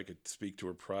outside so I could speak to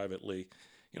her privately.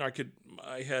 I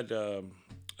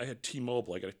had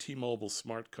T-Mobile. I got a T-Mobile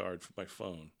smart card for my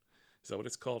phone. Is that what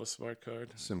it's called, a smart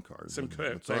card? SIM card. SIM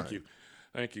card. Thank you.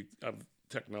 I'm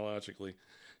technologically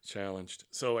challenged.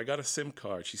 So I got a SIM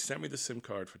card. She sent me the SIM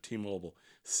card for T-Mobile.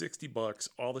 $60,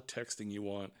 all the texting you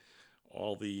want,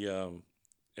 all the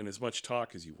and as much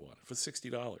talk as you want for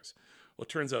 $60. Well, it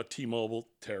turns out T-Mobile,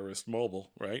 terrorist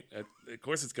mobile, right? Of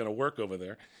course, it's going to work over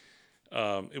there.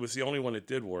 It was the only one that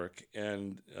did work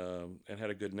and had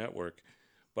a good network.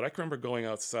 But I can remember going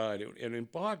outside, and in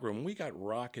Bagram, we got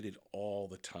rocketed all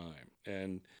the time.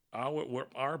 And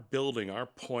our building, our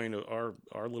point,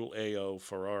 our little AO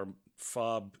for our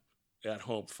FOB,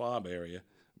 at-home FOB area,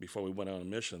 before we went on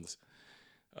missions,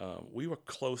 we were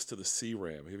close to the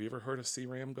CRAM. Have you ever heard a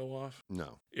CRAM go off?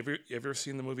 No. Have you ever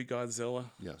seen the movie Godzilla?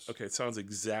 Yes. Okay, it sounds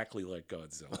exactly like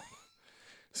Godzilla.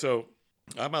 So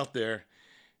I'm out there,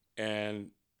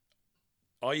 and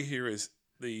all you hear is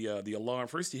the alarm.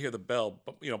 First you hear the bell,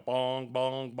 bong,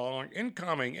 bong, bong,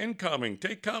 incoming,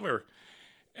 take cover.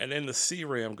 And then the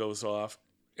CRAM goes off,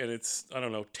 and it's,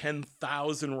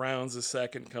 10,000 rounds a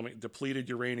second coming, depleted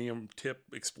uranium tip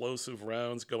explosive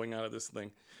rounds going out of this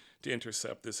thing to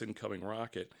intercept this incoming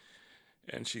rocket.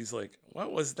 And she's like,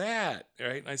 "What was that?"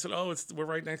 Right? And I said, "Oh, we're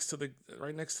right next to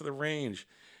the range."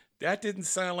 That didn't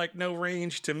sound like no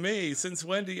range to me. Since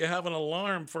when do you have an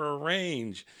alarm for a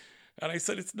range? And I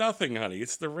said, "It's nothing, honey.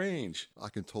 It's the range." I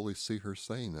can totally see her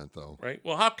saying that, though. Right?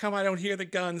 Well, how come I don't hear the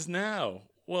guns now?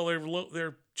 Well,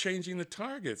 they're changing the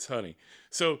targets, honey.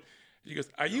 So she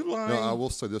goes, "Are you lying?" No, I will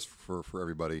say this for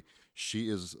everybody. She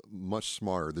is much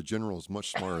smarter. The general is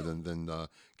much smarter than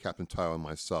Captain Tyler and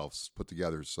myself put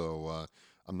together. So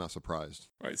I'm not surprised.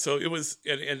 Right. So it was,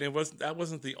 and that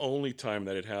wasn't the only time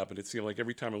that it happened. It seemed like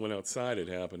every time I went outside, it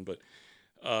happened. But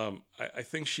I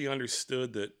think she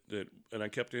understood that, and I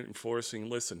kept enforcing,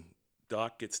 listen,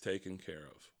 Doc gets taken care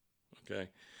of. Okay.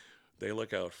 They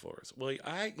look out for us. Well,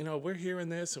 we're hearing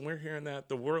this and we're hearing that.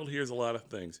 The world hears a lot of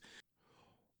things.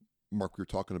 Mark, we were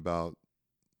talking about,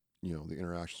 the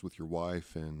interactions with your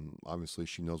wife, and obviously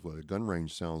she knows what a gun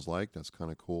range sounds like. That's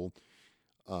kind of cool.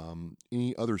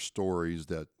 Any other stories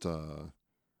that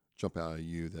jump out at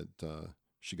you that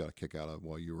she got a kick out of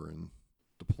while you were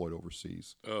deployed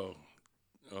overseas?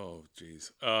 Oh,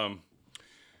 geez.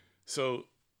 So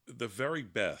the very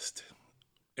best,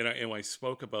 and I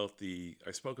spoke about the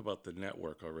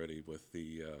network already with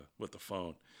the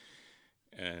phone,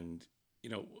 and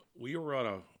we were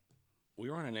on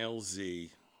an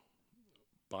LZ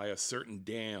by a certain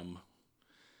dam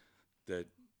that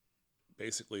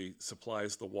basically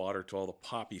supplies the water to all the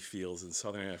poppy fields in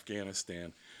southern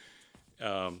Afghanistan,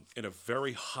 in a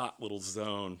very hot little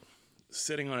zone,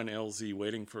 sitting on an LZ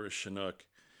waiting for a Chinook.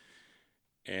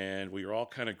 And we were all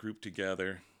kind of grouped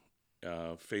together,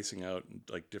 facing out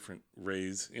like different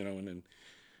rays, and then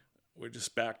we're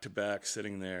just back to back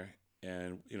sitting there.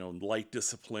 And, light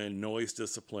discipline, noise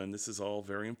discipline, this is all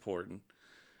very important.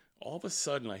 All of a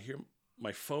sudden, I hear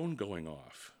my phone going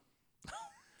off.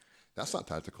 That's not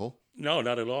tactical. No,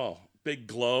 not at all. Big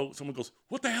glow. Someone goes,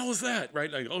 "What the hell is that?"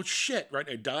 Right? I go, "Oh, shit." Right?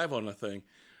 I dive on the thing.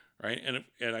 Right?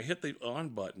 And I hit the on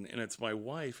button, and it's my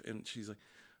wife. And she's like,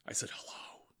 I said,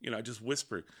 "Hello." I just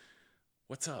whispered,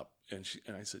 "What's up?" And she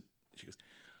goes,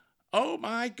 "Oh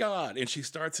my God." And she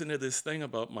starts into this thing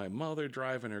about my mother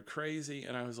driving her crazy.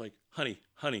 And I was like, honey,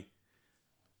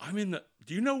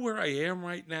 do you know where I am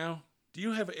right now? Do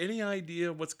you have any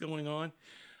idea what's going on?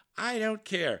 I don't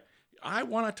care. I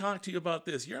want to talk to you about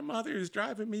this. Your mother is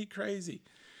driving me crazy.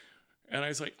 And I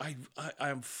was like,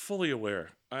 I'm fully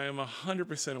aware. I am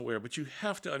 100% aware, but you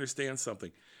have to understand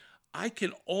something. I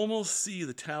can almost see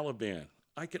the Taliban.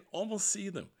 I can almost see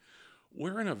them.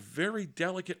 We're in a very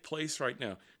delicate place right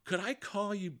now. Could I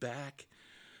call you back?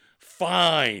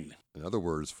 Fine. In other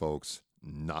words, folks,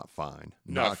 not fine.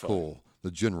 Not fine. Cool. The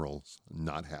general's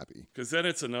not happy. Because then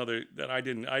it's another that I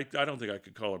don't think I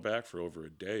could call her back for over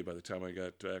a day by the time I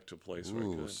got back to a place where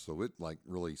I could. So it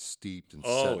really steeped and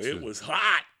it was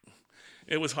hot.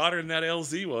 It was hotter than that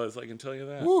LZ was, I can tell you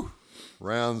that. Woo.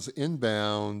 Rounds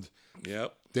inbound.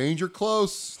 Yep. Danger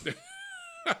close.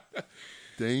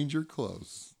 Danger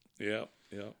close. Yep.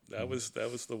 Yep. That was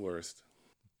the worst.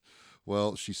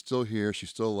 Well, she's still here. She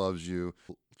still loves you.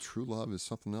 True love is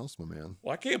something else, my man.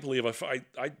 Well, I can't believe I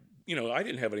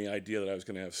didn't have any idea that I was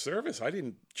going to have service. I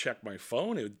didn't check my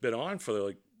phone. It had been on for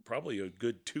like probably a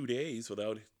good 2 days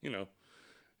without,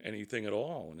 anything at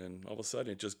all. And then all of a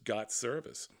sudden it just got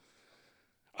service.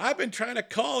 I've been trying to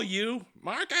call you,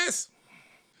 Marcus.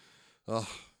 Oh,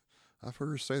 I've heard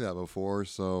her say that before.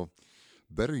 So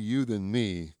better you than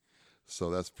me. So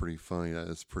that's pretty funny. That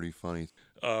is pretty funny.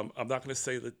 I'm not going to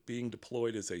say that being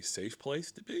deployed is a safe place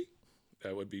to be.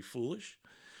 That would be foolish.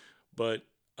 But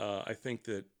I think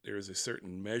that there is a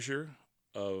certain measure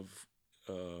of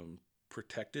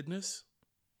protectedness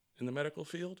in the medical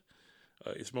field.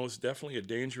 It's most definitely a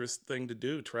dangerous thing to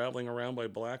do, traveling around by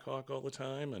Black Hawk all the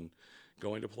time and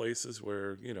going to places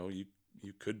where, you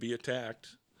could be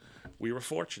attacked. We were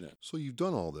fortunate. So you've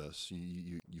done all this.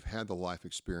 You've had the life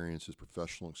experiences,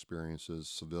 professional experiences,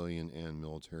 civilian and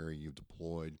military. You've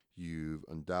deployed. You've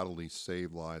undoubtedly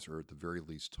saved lives, or at the very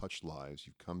least touched lives.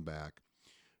 You've come back.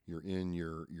 You're in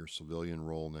your civilian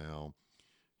role now.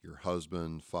 Your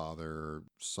husband, father,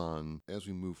 son. As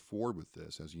we move forward with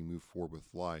this, as you move forward with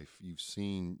life, you've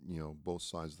seen, both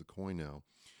sides of the coin now.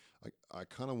 I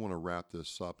kind of want to wrap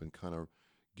this up and kind of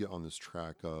get on this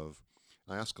track of,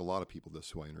 I ask a lot of people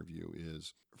this who I interview,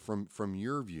 is from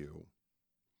your view,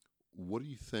 what do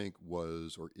you think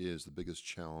was or is the biggest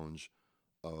challenge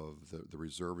of the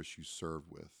reservists you served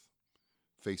with,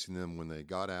 facing them when they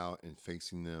got out and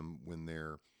facing them when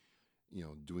they're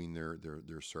doing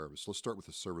their service? Let's start with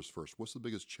the service first. What's the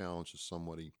biggest challenge to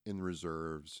somebody in the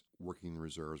reserves, working in the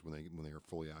reserves when they are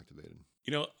fully activated?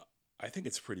 I think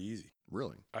it's pretty easy.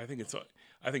 Really? I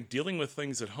think dealing with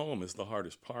things at home is the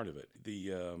hardest part of it.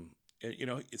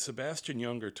 Sebastian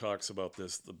Junger talks about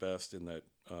this the best in that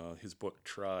his book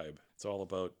Tribe. It's all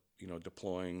about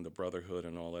deploying, the brotherhood,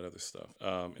 and all that other stuff.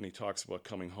 And he talks about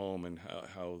coming home and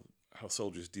how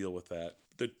soldiers deal with that.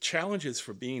 The challenges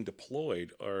for being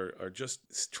deployed are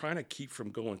just trying to keep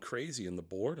from going crazy in the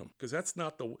boredom, because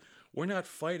we're not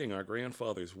fighting our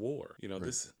grandfather's war. Right.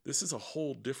 This is a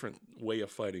whole different way of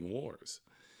fighting wars.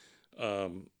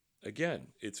 Again,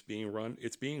 it's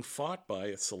being fought by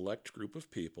a select group of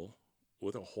people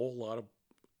with a whole lot of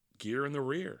gear in the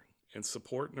rear and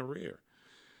support in the rear.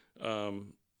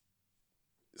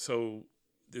 So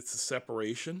it's a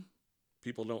separation.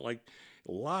 People don't like.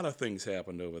 A lot of things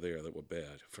happened over there that were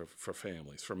bad for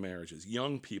families, for marriages,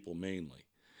 young people mainly.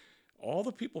 All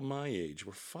the people my age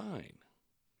were fine.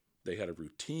 They had a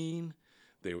routine.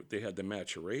 They had the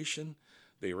maturation.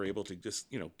 They were able to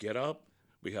just get up.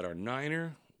 We had our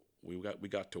niner. We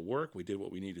got to work. We did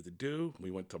what we needed to do. We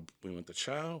went to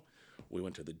chow. We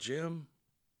went to the gym.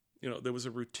 There was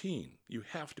a routine. You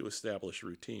have to establish a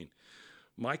routine.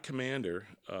 My commander,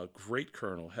 great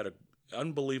colonel, had a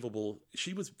unbelievable.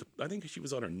 I think she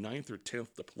was on her 9th or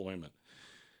 10th deployment,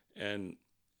 and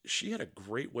she had a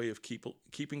great way of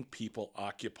keeping people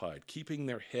occupied, keeping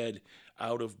their head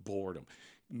out of boredom,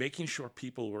 making sure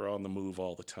people were on the move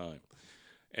all the time.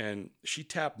 And she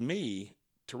tapped me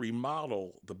to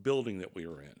remodel the building that we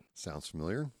were in. Sounds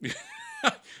familiar.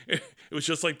 It was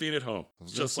just like being at home.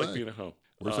 Just like being at home.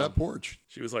 Where's that porch?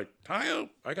 She was like, Tayo,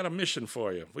 I got a mission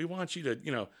for you. We want you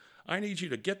to, I need you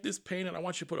to get this painted. I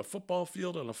want you to put a football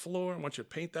field on the floor. I want you to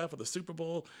paint that for the Super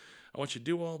Bowl. I want you to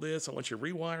do all this. I want you to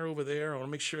rewire over there. I want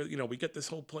to make sure, we get this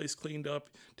whole place cleaned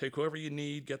up. Take whoever you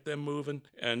need, get them moving.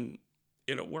 And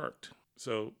it worked.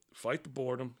 So fight the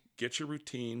boredom, get your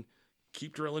routine,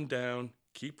 keep drilling down,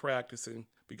 keep practicing,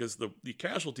 because the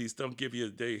casualties don't give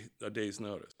you a day's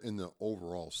notice. In the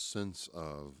overall sense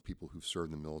of people who've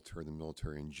served in the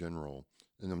military in general,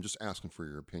 and I'm just asking for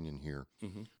your opinion here,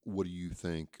 Mm-hmm. what do you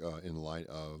think in light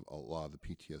of a lot of the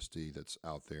PTSD that's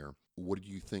out there, what do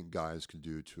you think guys could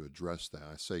do to address that?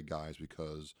 I say guys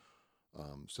because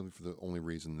simply for the only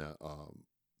reason that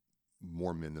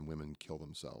more men than women kill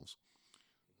themselves.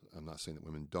 I'm not saying that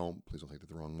women don't, please don't take that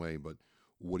the wrong way, but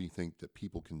what do you think that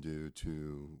people can do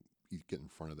to get in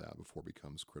front of that before it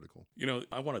becomes critical?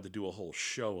 I wanted to do a whole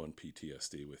show on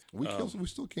PTSD with We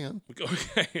still can.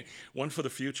 Okay, one for the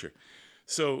future.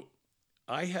 So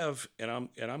I have, and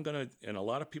I'm gonna, and a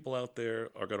lot of people out there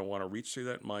are gonna want to reach through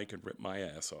that mic and rip my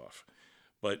ass off.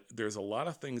 But there's a lot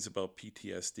of things about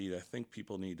PTSD that I think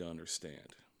people need to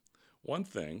understand. One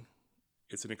thing,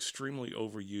 it's an extremely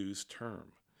overused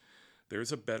term.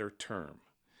 There's a better term,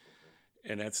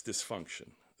 and that's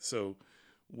dysfunction. So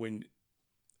when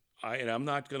I'm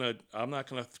not gonna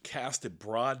cast a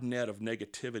broad net of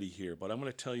negativity here, but I'm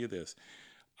gonna tell you this: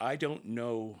 I don't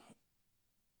know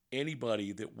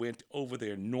anybody that went over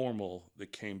there normal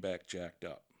that came back jacked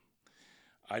up.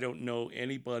 I don't know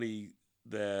anybody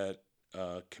that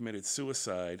committed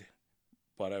suicide,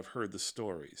 but I've heard the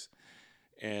stories.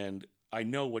 And I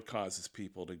know what causes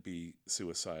people to be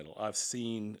suicidal.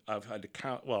 I've had to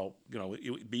count, well,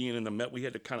 being in the Met, we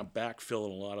had to kind of backfill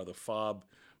in a lot of the fob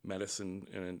medicine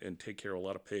and take care of a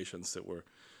lot of patients that were,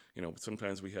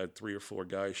 sometimes we had 3 or 4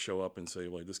 guys show up and say,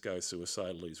 well, this guy's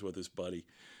suicidal, he's with his buddy.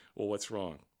 Well, what's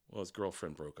wrong? Well, his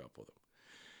girlfriend broke up with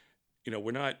him.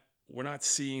 We're not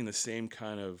seeing the same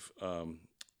kind of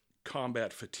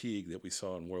combat fatigue that we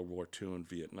saw in World War II and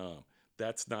Vietnam.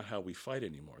 That's not how we fight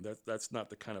anymore. That's not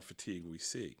the kind of fatigue we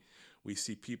see. We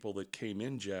see people that came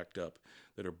in jacked up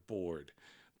that are bored,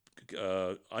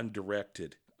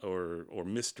 undirected, or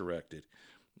misdirected.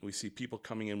 We see people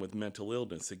coming in with mental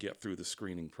illness to get through the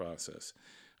screening process.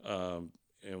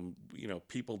 And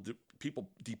people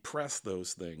depress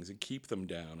those things and keep them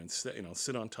down and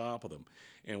sit on top of them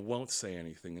and won't say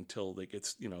anything until they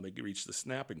reach the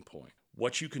snapping point.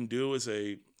 What you can do as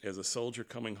a soldier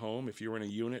coming home, if you're in a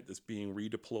unit that's being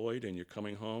redeployed and you're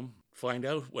coming home, find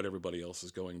out what everybody else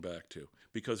is going back to,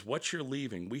 because what you're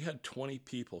leaving, we had 20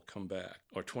 people come back,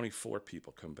 or 24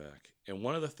 people come back, and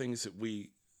one of the things that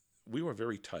we were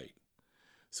very tight.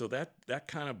 So that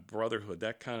kind of brotherhood,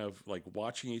 that kind of like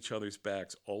watching each other's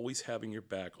backs, always having your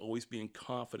back, always being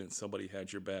confident somebody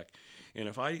had your back. And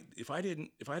if I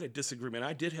had a disagreement,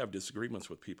 I did have disagreements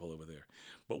with people over there,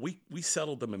 but we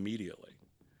settled them immediately.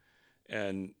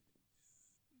 And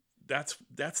that's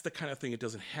the kind of thing that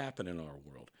doesn't happen in our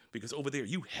world, because over there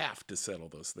you have to settle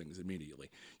those things immediately.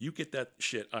 You get that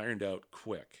shit ironed out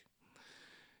quick.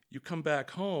 You come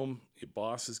back home, your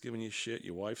boss is giving you shit,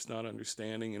 your wife's not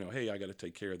understanding, hey, I got to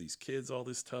take care of these kids all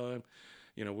this time.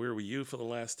 Where were you for the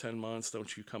last 10 months?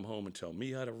 Don't you come home and tell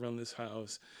me how to run this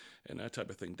house? And that type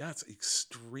of thing. That's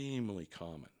extremely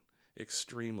common,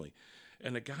 extremely.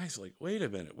 And the guy's like, wait a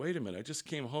minute. I just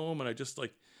came home and I just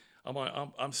like,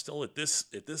 I'm still at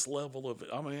this level of,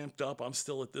 I'm amped up. I'm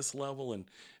still at this level. And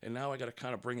now I got to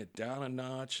kind of bring it down a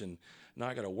notch. And now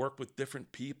I got to work with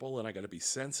different people and I got to be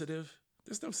sensitive.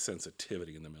 There's no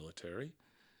sensitivity in the military,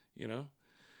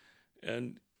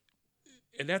 and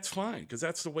that's fine, because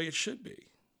that's the way it should be.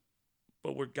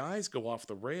 But where guys go off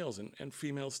the rails, and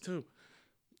females too,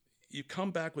 you come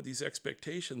back with these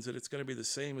expectations that it's going to be the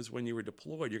same as when you were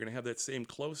deployed. You're going to have that same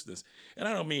closeness. And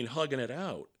I don't mean hugging it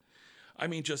out. I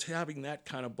mean just having that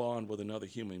kind of bond with another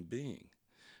human being.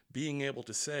 Being able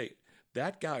to say,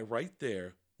 that guy right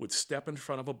there would step in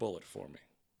front of a bullet for me.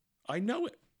 I know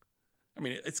it. I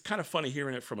mean, it's kind of funny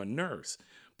hearing it from a nurse,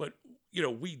 but,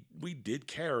 we did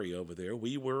carry over there.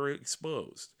 We were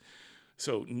exposed.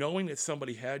 So knowing that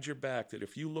somebody had your back, that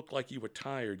if you looked like you were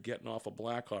tired getting off a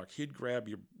Blackhawk, he'd grab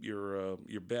your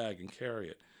bag and carry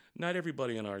it. Not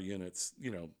everybody in our unit's,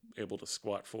 able to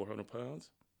squat 400 pounds,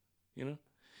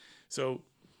 So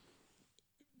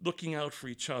looking out for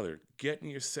each other, getting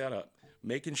your setup,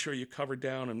 making sure you cover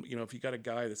down, and, if you got a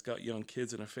guy that's got young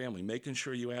kids and a family, making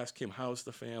sure you ask him, how's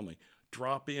the family?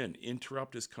 Drop in,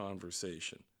 interrupt his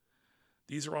conversation.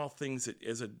 These are all things that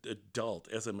as an adult,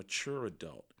 as a mature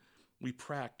adult, we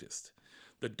practiced.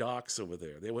 The docs over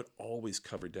there, they would always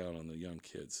cover down on the young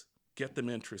kids, get them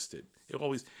interested. It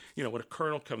always, when a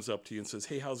colonel comes up to you and says,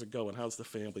 hey, how's it going? How's the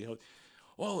family?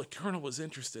 Oh, the colonel was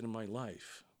interested in my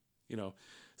life.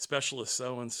 Specialist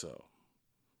so-and-so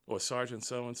or sergeant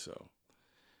so-and-so.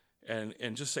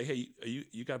 And just say, hey,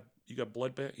 you got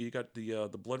blood you got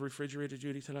the blood refrigerator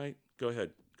duty tonight? Go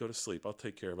ahead, go to sleep. I'll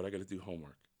take care of it. I got to do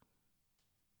homework.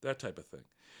 That type of thing.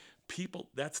 People,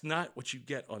 that's not what you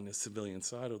get on the civilian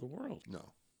side of the world.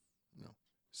 No.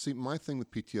 See, my thing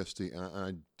with PTSD, and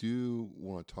I do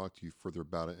want to talk to you further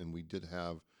about it, and we did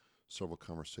have several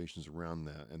conversations around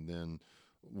that, and then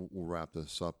we'll wrap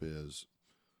this up. Is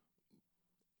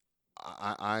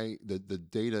the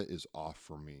data is off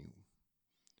for me.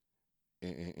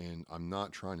 And I'm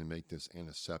not trying to make this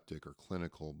antiseptic or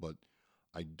clinical, but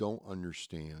I don't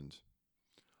understand.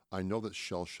 I know that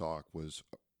shell shock was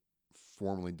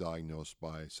formally diagnosed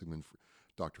by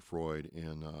Dr. Freud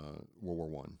in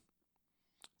World War I.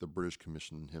 The British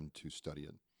commissioned him to study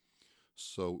it.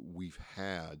 So we've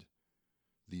had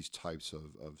these types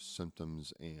of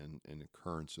symptoms and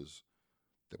occurrences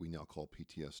that we now call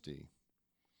PTSD.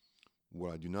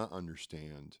 What I do not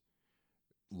understand,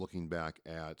 looking back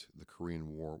at the Korean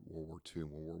War, World War II,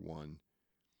 and World War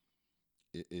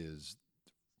I, it is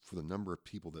for the number of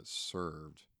people that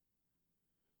served,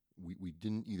 we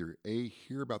didn't either A,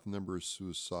 hear about the number of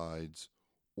suicides,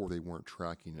 or they weren't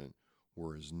tracking it.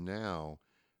 Whereas now,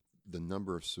 the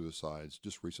number of suicides,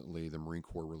 just recently, the Marine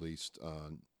Corps released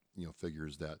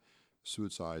figures that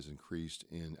suicides increased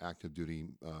in active duty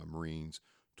Marines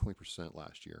 20%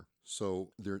 last year.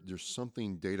 So there's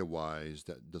something data wise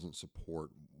that doesn't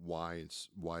support why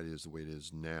it is the way it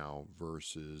is now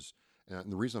versus.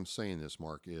 And the reason I'm saying this,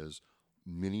 Mark, is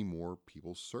many more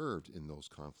people served in those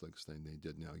conflicts than they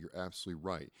did now. You're absolutely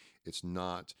right. It's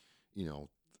not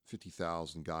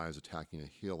 50,000 guys attacking a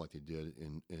hill like they did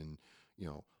in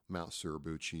Mount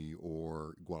Suribuchi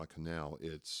or Guadalcanal.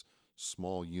 It's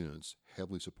small units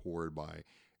heavily supported by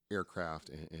aircraft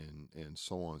and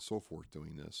so on and so forth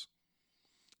doing this.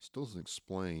 Still doesn't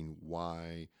explain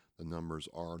why the numbers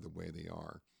are the way they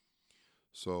are.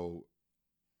 So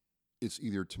it's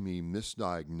either, to me,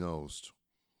 misdiagnosed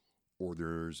or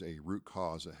there's a root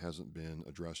cause that hasn't been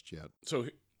addressed yet. So,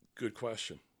 good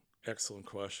question. Excellent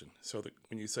question. So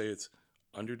when you say it's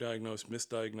underdiagnosed,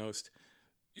 misdiagnosed,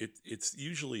 it's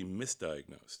usually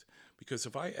misdiagnosed. Because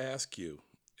if I ask you,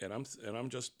 and I'm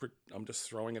just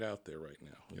throwing it out there right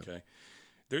now, okay?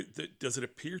 Does it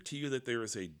appear to you that there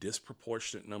is a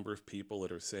disproportionate number of people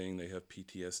that are saying they have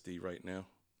PTSD right now?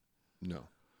 No.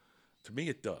 To me,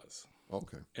 it does.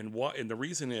 Okay. And the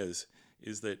reason is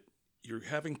that you're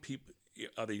having people.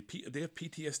 They have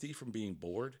PTSD from being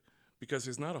bored? Because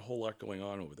there's not a whole lot going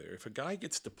on over there. If a guy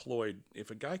gets deployed, if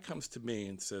a guy comes to me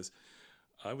and says,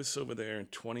 I was over there in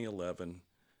 2011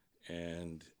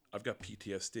 and I've got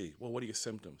PTSD. Well, what are your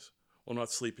symptoms? Well, not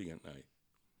sleeping at night.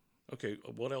 Okay,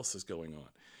 what else is going on?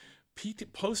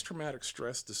 Post-traumatic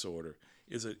stress disorder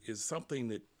is something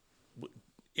that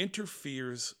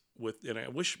interferes with, and I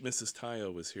wish Mrs.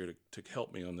 Tayo was here to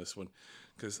help me on this one,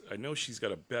 because I know she's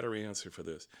got a better answer for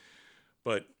this.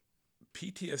 But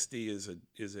PTSD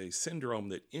is a syndrome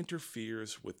that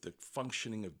interferes with the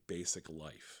functioning of basic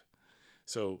life.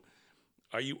 So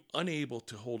are you unable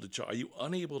to hold a job? Are you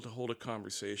unable to hold a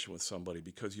conversation with somebody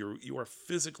because you are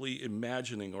physically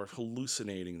imagining or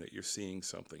hallucinating that you're seeing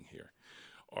something here?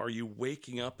 Are you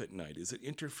waking up at night? Is it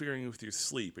interfering with your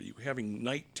sleep? Are you having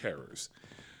night terrors?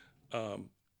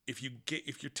 If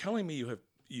you're telling me you have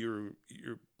your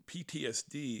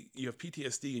PTSD, you have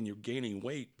PTSD and you're gaining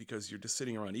weight because you're just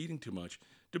sitting around eating too much,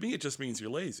 to me it just means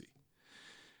you're lazy.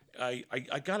 I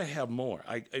got to have more.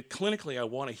 Clinically, I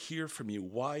want to hear from you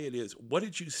why it is. What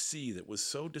did you see that was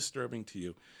so disturbing to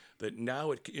you that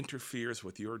now it interferes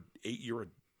with your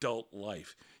adult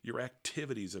life, your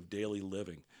activities of daily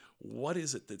living? What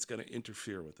is it that's going to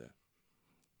interfere with that?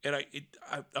 And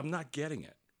I'm not getting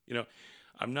it.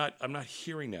 I'm not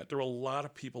hearing that. There are a lot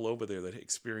of people over there that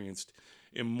experienced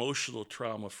emotional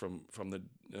trauma from the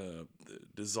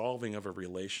dissolving of a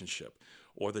relationship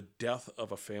or the death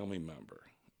of a family member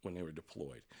when they were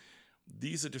deployed.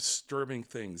 These are disturbing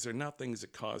things. They're not things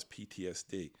that cause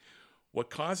PTSD. What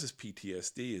causes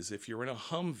PTSD is if you're in a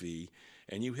Humvee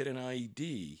and you hit an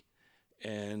IED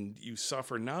and you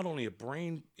suffer not only a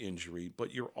brain injury,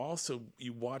 but you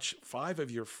watch 5 of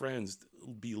your friends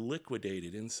be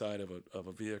liquidated inside of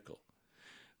a vehicle.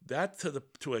 That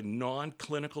to a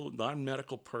non-clinical,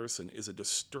 non-medical person is a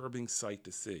disturbing sight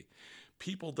to see.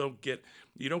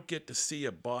 You don't get to see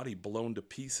a body blown to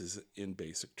pieces in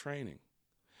basic training.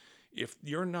 If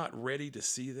you're not ready to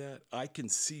see that, I can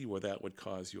see where that would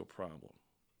cause you a problem.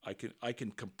 I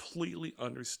can completely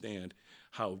understand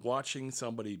how watching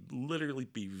somebody literally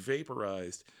be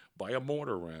vaporized by a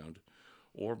mortar round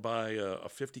or by a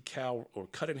 50 cal or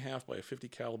cut in half by a 50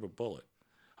 caliber bullet.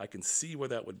 I can see where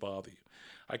that would bother you.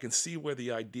 I can see where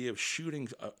the idea of shooting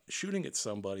at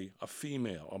somebody, a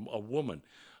female, a woman,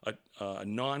 a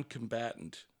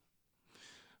non-combatant,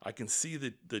 I can see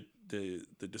the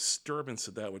disturbance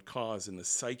that would cause in the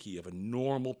psyche of a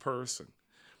normal person.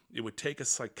 It would take a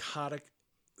psychotic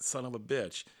son of a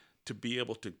bitch to be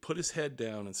able to put his head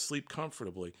down and sleep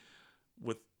comfortably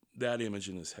with that image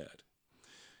in his head.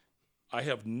 I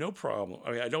have no problem.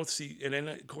 I don't see, and then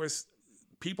of course,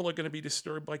 people are going to be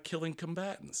disturbed by killing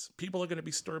combatants. People are going to be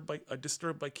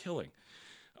disturbed by killing.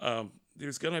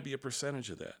 There's going to be a percentage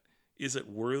of that. Is it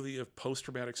worthy of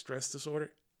post-traumatic stress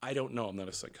disorder? I don't know. I'm not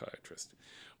a psychiatrist.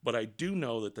 But I do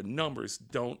know that the numbers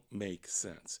don't make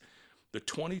sense. The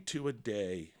 22 a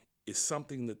day is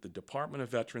something that the Department of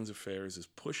Veterans Affairs is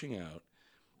pushing out.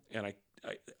 And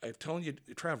I'm telling you,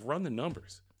 Trav, run the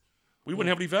numbers. We wouldn't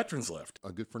have any veterans left.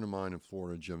 A good friend of mine in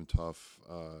Florida, Jim Tuff,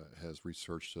 has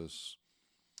researched this.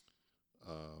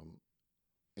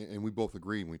 And we both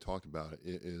agree when we talked about it,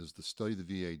 is the study the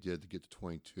VA did to get to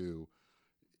 22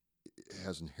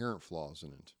 has inherent flaws in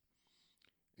it.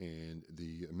 And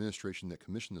the administration that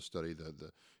commissioned the study,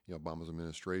 the Obama's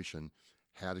administration,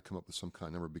 had to come up with some kind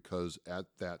of number, because at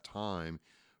that time,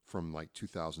 from like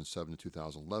 2007 to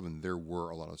 2011, there were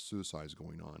a lot of suicides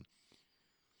going on.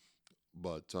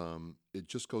 But it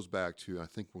just goes back to, I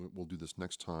think we'll do this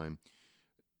next time.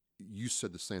 You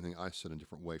said the same thing I said in a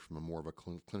different way from a more of a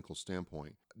clinical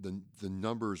standpoint. The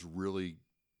numbers really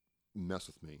mess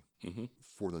with me. Mm-hmm.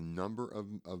 For the number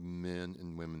of men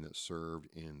and women that served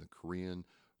in the Korean,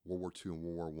 World War II, and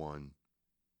World War I,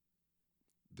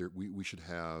 we should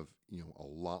have a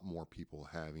lot more people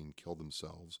having killed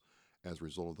themselves as a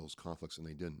result of those conflicts, and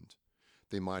they didn't.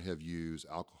 They might have used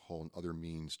alcohol and other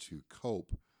means to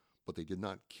cope, but they did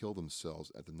not kill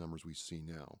themselves at the numbers we see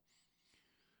now.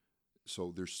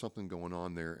 So there's something going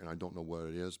on there, and I don't know what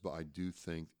it is, but I do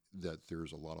think that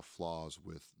there's a lot of flaws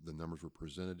with the numbers were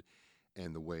presented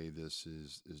and the way this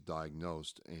is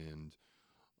diagnosed. And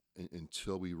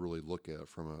until we really look at it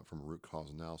from a root cause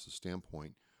analysis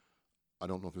standpoint, I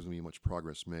don't know if there's going to be much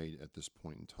progress made at this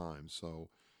point in time. So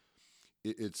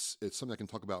it's something I can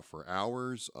talk about for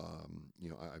hours.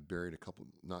 I buried a couple,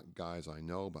 not guys I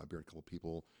know, but I buried a couple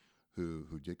people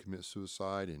who did commit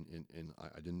suicide, and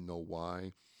I didn't know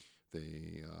why.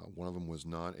 One of them was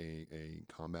not a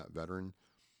combat veteran,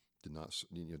 did not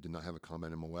have a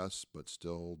combat MOS, but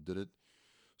still did it.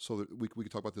 So that we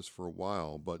could talk about this for a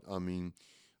while, but I mean,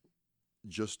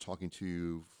 just talking to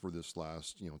you for this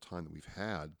last time that we've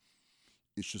had,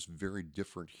 it's just very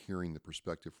different hearing the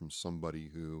perspective from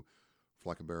somebody who, for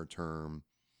lack of a better term,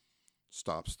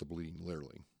 stops the bleeding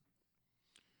literally.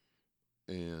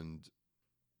 And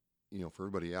for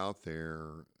everybody out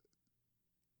there,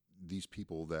 these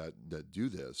people that do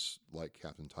this, like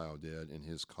Captain Tayo did and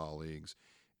his colleagues,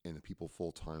 and the people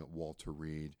full time at Walter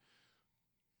Reed,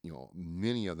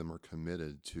 many of them are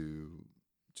committed to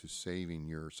saving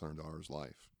your son or daughter's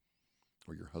life,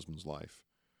 or your husband's life,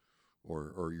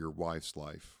 or your wife's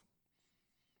life.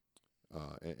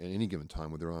 At any given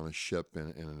time, whether they're on a ship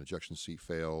and an ejection seat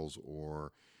fails,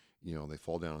 or they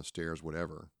fall down the stairs,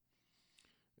 whatever.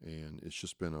 And it's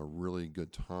just been a really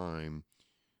good time,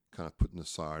 kind of putting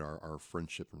aside our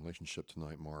friendship and relationship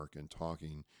tonight, Mark, and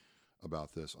talking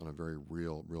about this on a very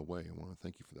real way. I want to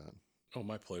thank you for that. Oh,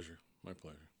 my pleasure. My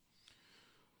pleasure.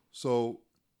 So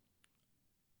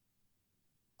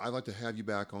I'd like to have you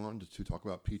back on to talk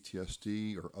about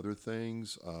PTSD or other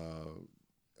things.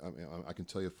 I can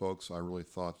tell you, folks, I really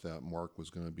thought that Mark was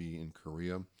going to be in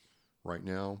Korea right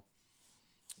now.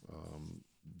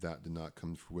 That did not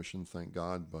come to fruition, thank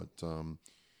God. But,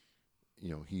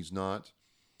 he's not.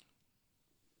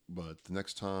 But the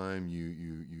next time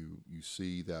you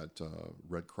see that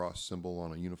Red Cross symbol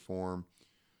on a uniform,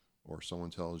 or someone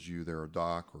tells you they're a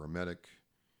doc or a medic,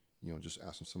 just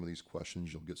ask them some of these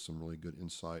questions. You'll get some really good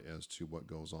insight as to what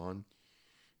goes on.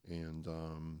 And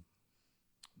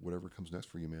whatever comes next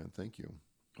for you, man, thank you.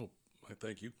 Oh,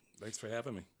 thank you. Thanks for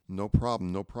having me. No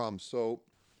problem. So,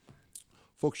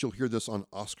 folks, you'll hear this on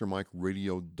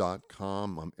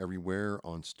OscarMikeRadio.com. I'm everywhere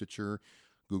on Stitcher,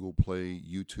 Google Play,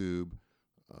 YouTube,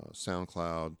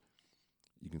 SoundCloud.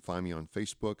 You can find me on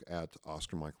Facebook at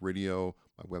Oscar Mike Radio,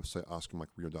 my website,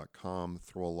 OscarMikeRadio.com.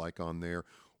 Throw a like on there.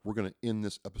 We're going to end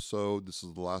this episode. This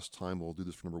is the last time we'll do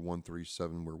this for number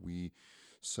 137, where we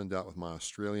send out with my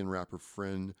Australian rapper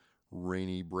friend,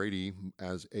 Rainy Brady,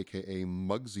 as a.k.a.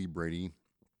 Muggsy Brady,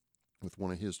 with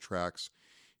one of his tracks.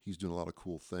 He's doing a lot of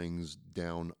cool things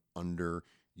down under.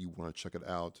 You want to check it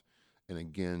out. And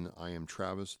again, I am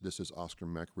Travis. This is Oscar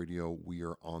Mike Radio. We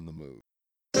are on the move.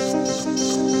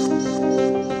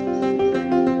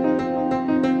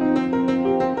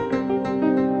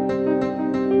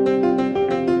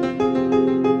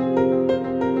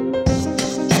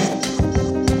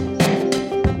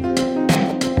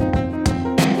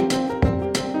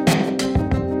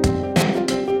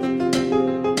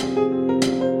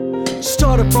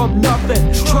 Started from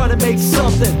nothing, trying to make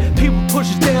something. People push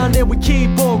us down and we keep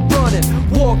on running.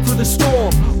 Walk through the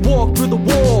storm, walk through the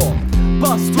wall.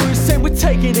 Bust through, say we're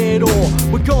taking it all.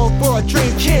 We're going for our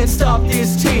dream, can't stop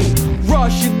this team.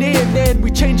 Rushing in and we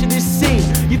changing this scene.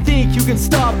 You think you can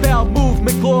stop our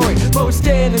movement glory, but we're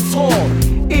standing tall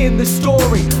in the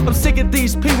story. I'm sick of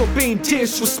these people being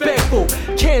disrespectful.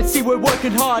 Can't see we're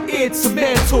working hard, it's a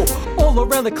mental. All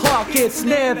around the clock, it's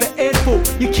never endful.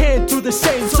 You can't do the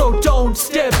same, so don't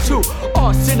step two.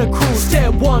 Us in a crew,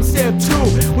 step one, step two.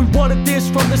 We wanted this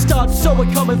from the start, so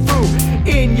we're coming through.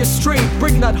 In your street,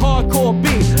 bringing that hardcore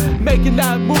beat, making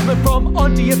that movement from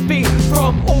under your feet.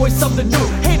 From always something new,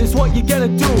 hate is what you're gonna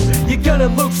do. You're gonna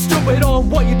look stupid on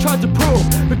what you tried to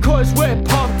prove, because we're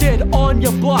pumped in on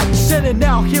your block. Sending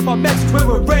out, hear my message when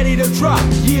we're ready to drop.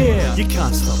 Yeah. You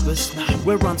can't stop us, nah,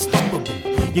 we're unstoppable.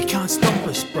 You can't stop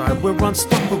us, bro, we're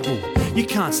unstoppable. You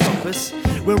can't stop us,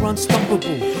 we're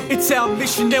unstoppable. It's our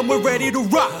mission and we're ready to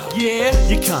rock, yeah.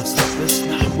 You can't stop us,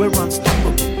 no, we're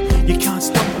unstoppable. You can't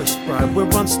stop us, bro,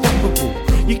 we're unstoppable.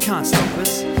 You can't stop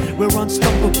us, we're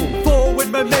unstoppable. Forward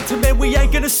momentum and we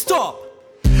ain't gonna stop.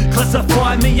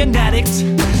 Classify me an addict,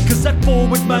 cause that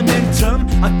forward momentum,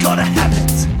 I gotta have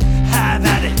it, have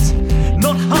at it.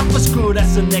 Not half as good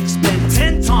as the next man,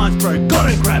 10 times bro,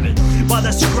 gotta grab it. By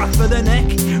the scruff of the neck,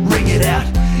 ring it out.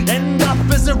 End up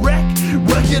as a wreck,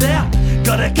 work it out.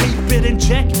 Gotta keep it in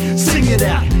check, sing it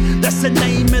out. That's the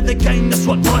name of the game, that's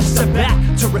what life's about.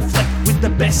 To reflect with the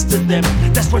best of them,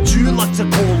 that's what you like to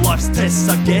call life's tests,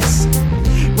 I guess.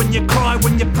 When you cry,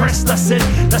 when you're pressed, I said,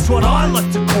 that's what I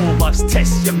like to call life's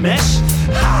test, you mesh.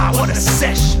 Ah, what a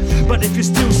sesh. But if you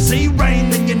still see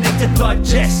rain, then you need to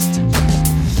digest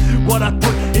what I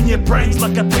put in your brains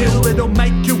like a pill. It'll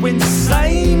make you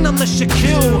insane unless you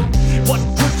kill what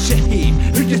put you here.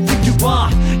 Who you think you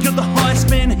are? You're the highest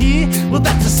man here? Well,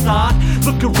 that's a start.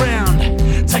 Look around,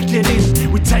 take it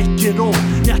in, we take it all.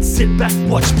 Now sit back,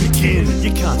 watch begin.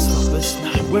 You can't stop us,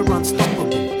 no, we're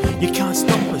unstoppable. You can't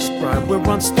stop us, bro,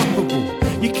 we're unstoppable.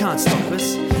 You can't stop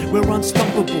us, we're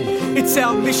unstoppable. It's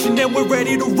our mission and we're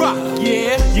ready to rock,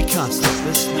 yeah. You can't stop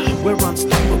us, no, we're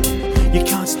unstoppable. You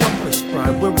can't stop us,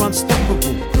 bro, we're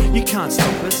unstoppable. You can't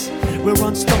stop us, we're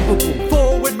unstoppable.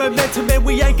 Forward momentum and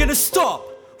we ain't gonna stop.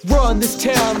 Run this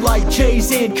town like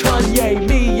Jay-Z and Kanye.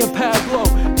 Me and Pablo,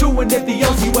 doing it the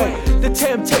Aussie way. The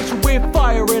temptation with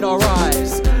fire in our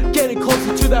eyes, getting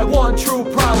closer to that one true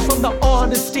prize. From the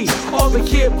honesty of a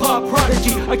hip-hop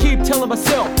prodigy, I keep telling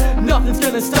myself, nothing's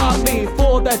gonna stop me.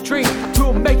 For that dream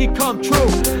to make it come true,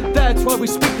 that's why we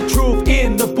speak the truth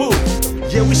in the booth.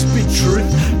 Yeah, we spit truth,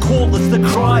 call us the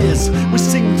criers. We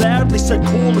sing loudly, so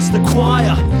call us the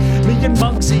choir. Me and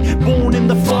Muggsy, born in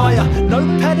the fire.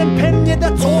 Notepad and pen, yeah,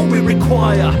 that's all we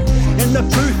require. In the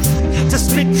booth, to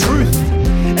spit truth.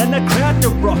 And the crowd to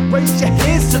rock, raise your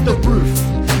hands to the roof.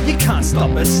 You can't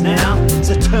stop us now,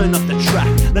 so turn up the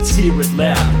track, let's hear it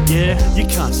loud, yeah. You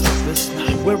can't stop us,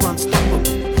 no, we're unstoppable.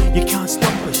 You can't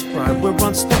stop us, bro, we're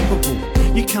unstoppable.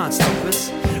 You can't stop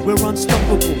us, we're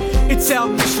unstoppable. It's our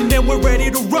mission and we're ready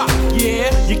to rock, yeah.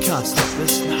 You can't stop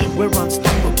us, no, we're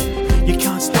unstoppable. You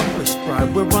can't stop us, bro,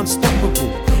 we're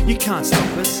unstoppable. You can't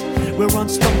stop us, we're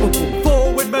unstoppable.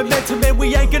 Forward momentum and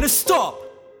we ain't gonna stop.